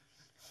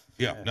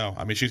 Yeah, no,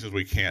 I mean, she says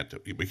we can't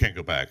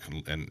go back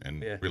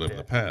and relive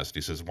the past.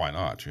 He says, why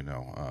not, you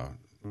know?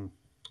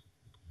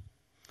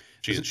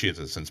 She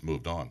has since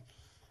moved on.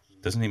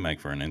 Doesn't he make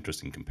for an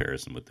interesting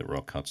comparison with the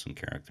Rock Hudson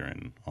character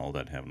in All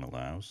That Heaven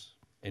Allows?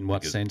 In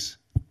what sense?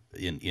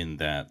 In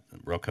that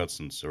Rock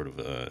Hudson sort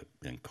of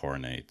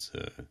incarnates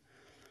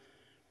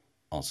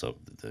also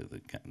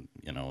the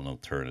you know, an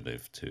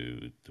alternative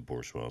to the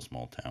bourgeois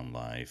small town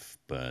life,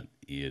 but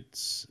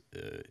it's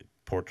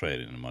portrayed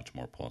in a much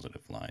more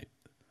positive light.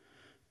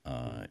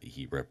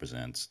 He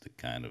represents the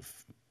kind of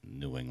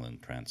New England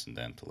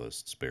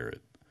transcendentalist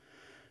spirit,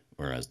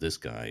 whereas this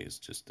guy is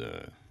just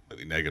a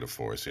negative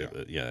force. Yeah,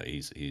 yeah.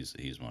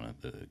 He's one of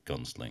the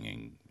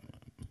gunslinging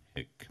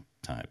hick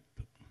type,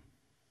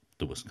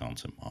 the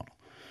Wisconsin model.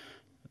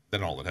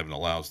 Then All That Heaven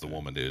Allows, the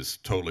woman is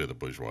totally the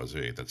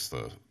bourgeoisie.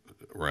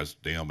 Whereas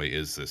Naomi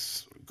is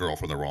this girl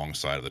from the wrong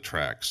side of the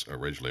tracks,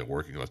 originally a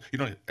working class. You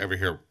don't ever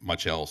hear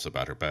much else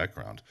about her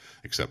background,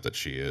 except that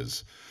she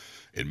is,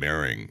 in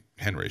marrying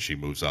Henry, she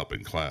moves up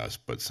in class,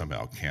 but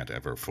somehow can't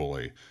ever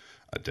fully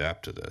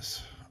adapt to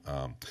this.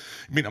 I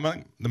mean,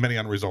 among the many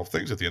unresolved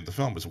things at the end of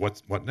the film is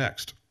what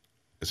next?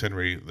 As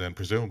Henry then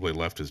presumably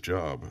left his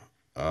job,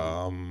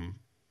 and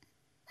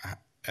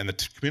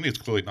the community has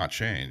clearly not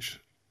changed.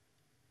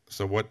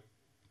 So what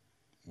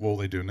will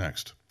they do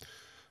next?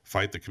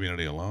 Fight the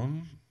community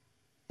alone?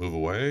 Move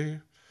away?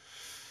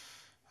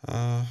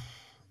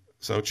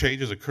 So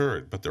change has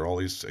occurred, but there are all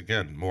these,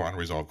 again, more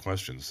unresolved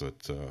questions that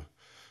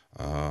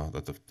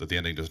the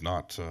ending does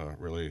not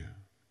really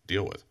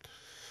deal with.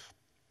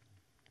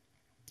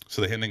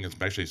 So the ending is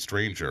actually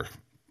stranger,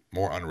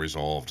 more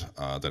unresolved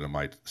than it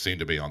might seem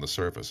to be on the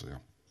surface. You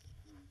know.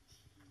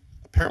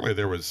 Apparently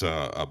there was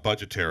a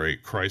budgetary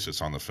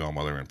crisis on the film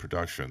while they were in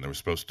production. They were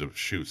supposed to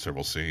shoot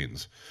several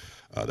scenes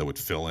that would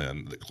fill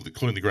in,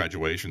 including the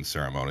graduation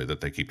ceremony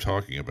that they keep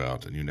talking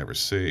about and you never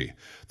see.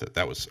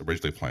 That was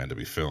originally planned to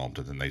be filmed,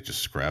 and then they just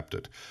scrapped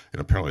it.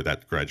 And apparently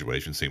that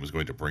graduation scene was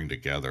going to bring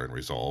together and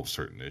resolve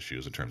certain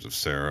issues in terms of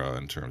Sarah,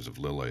 in terms of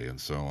Lily, and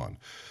so on.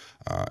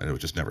 And it was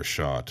just never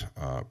shot.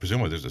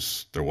 Presumably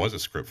there was a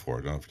script for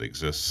it. I don't know if it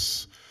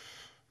exists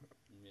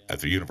at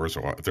the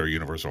if there are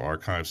Universal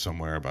archives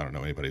somewhere, but I don't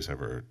know anybody's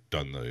ever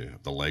done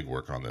the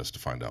legwork on this to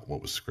find out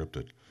what was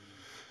scripted.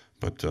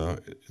 But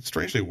it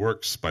strangely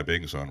works by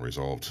being so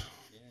unresolved.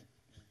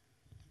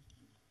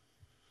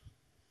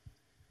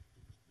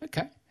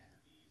 Okay.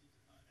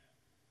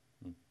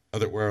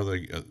 Where are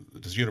they?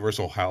 Does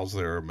Universal house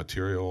their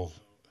material?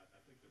 I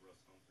think the Russ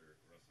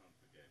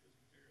Hunter gave his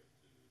material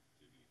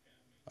to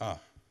the Academy.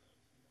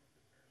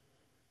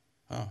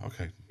 Oh,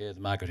 okay. Yeah, the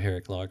Margaret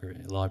Herrick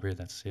Library.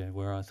 That's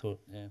where I thought.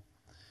 Yeah.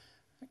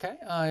 Okay,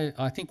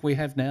 I think we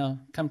have now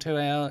come to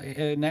our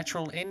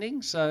natural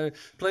ending. So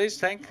please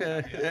thank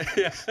our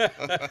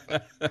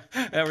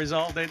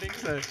resolved ending.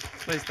 So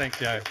please thank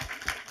Joe,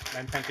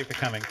 and thank you for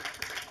coming.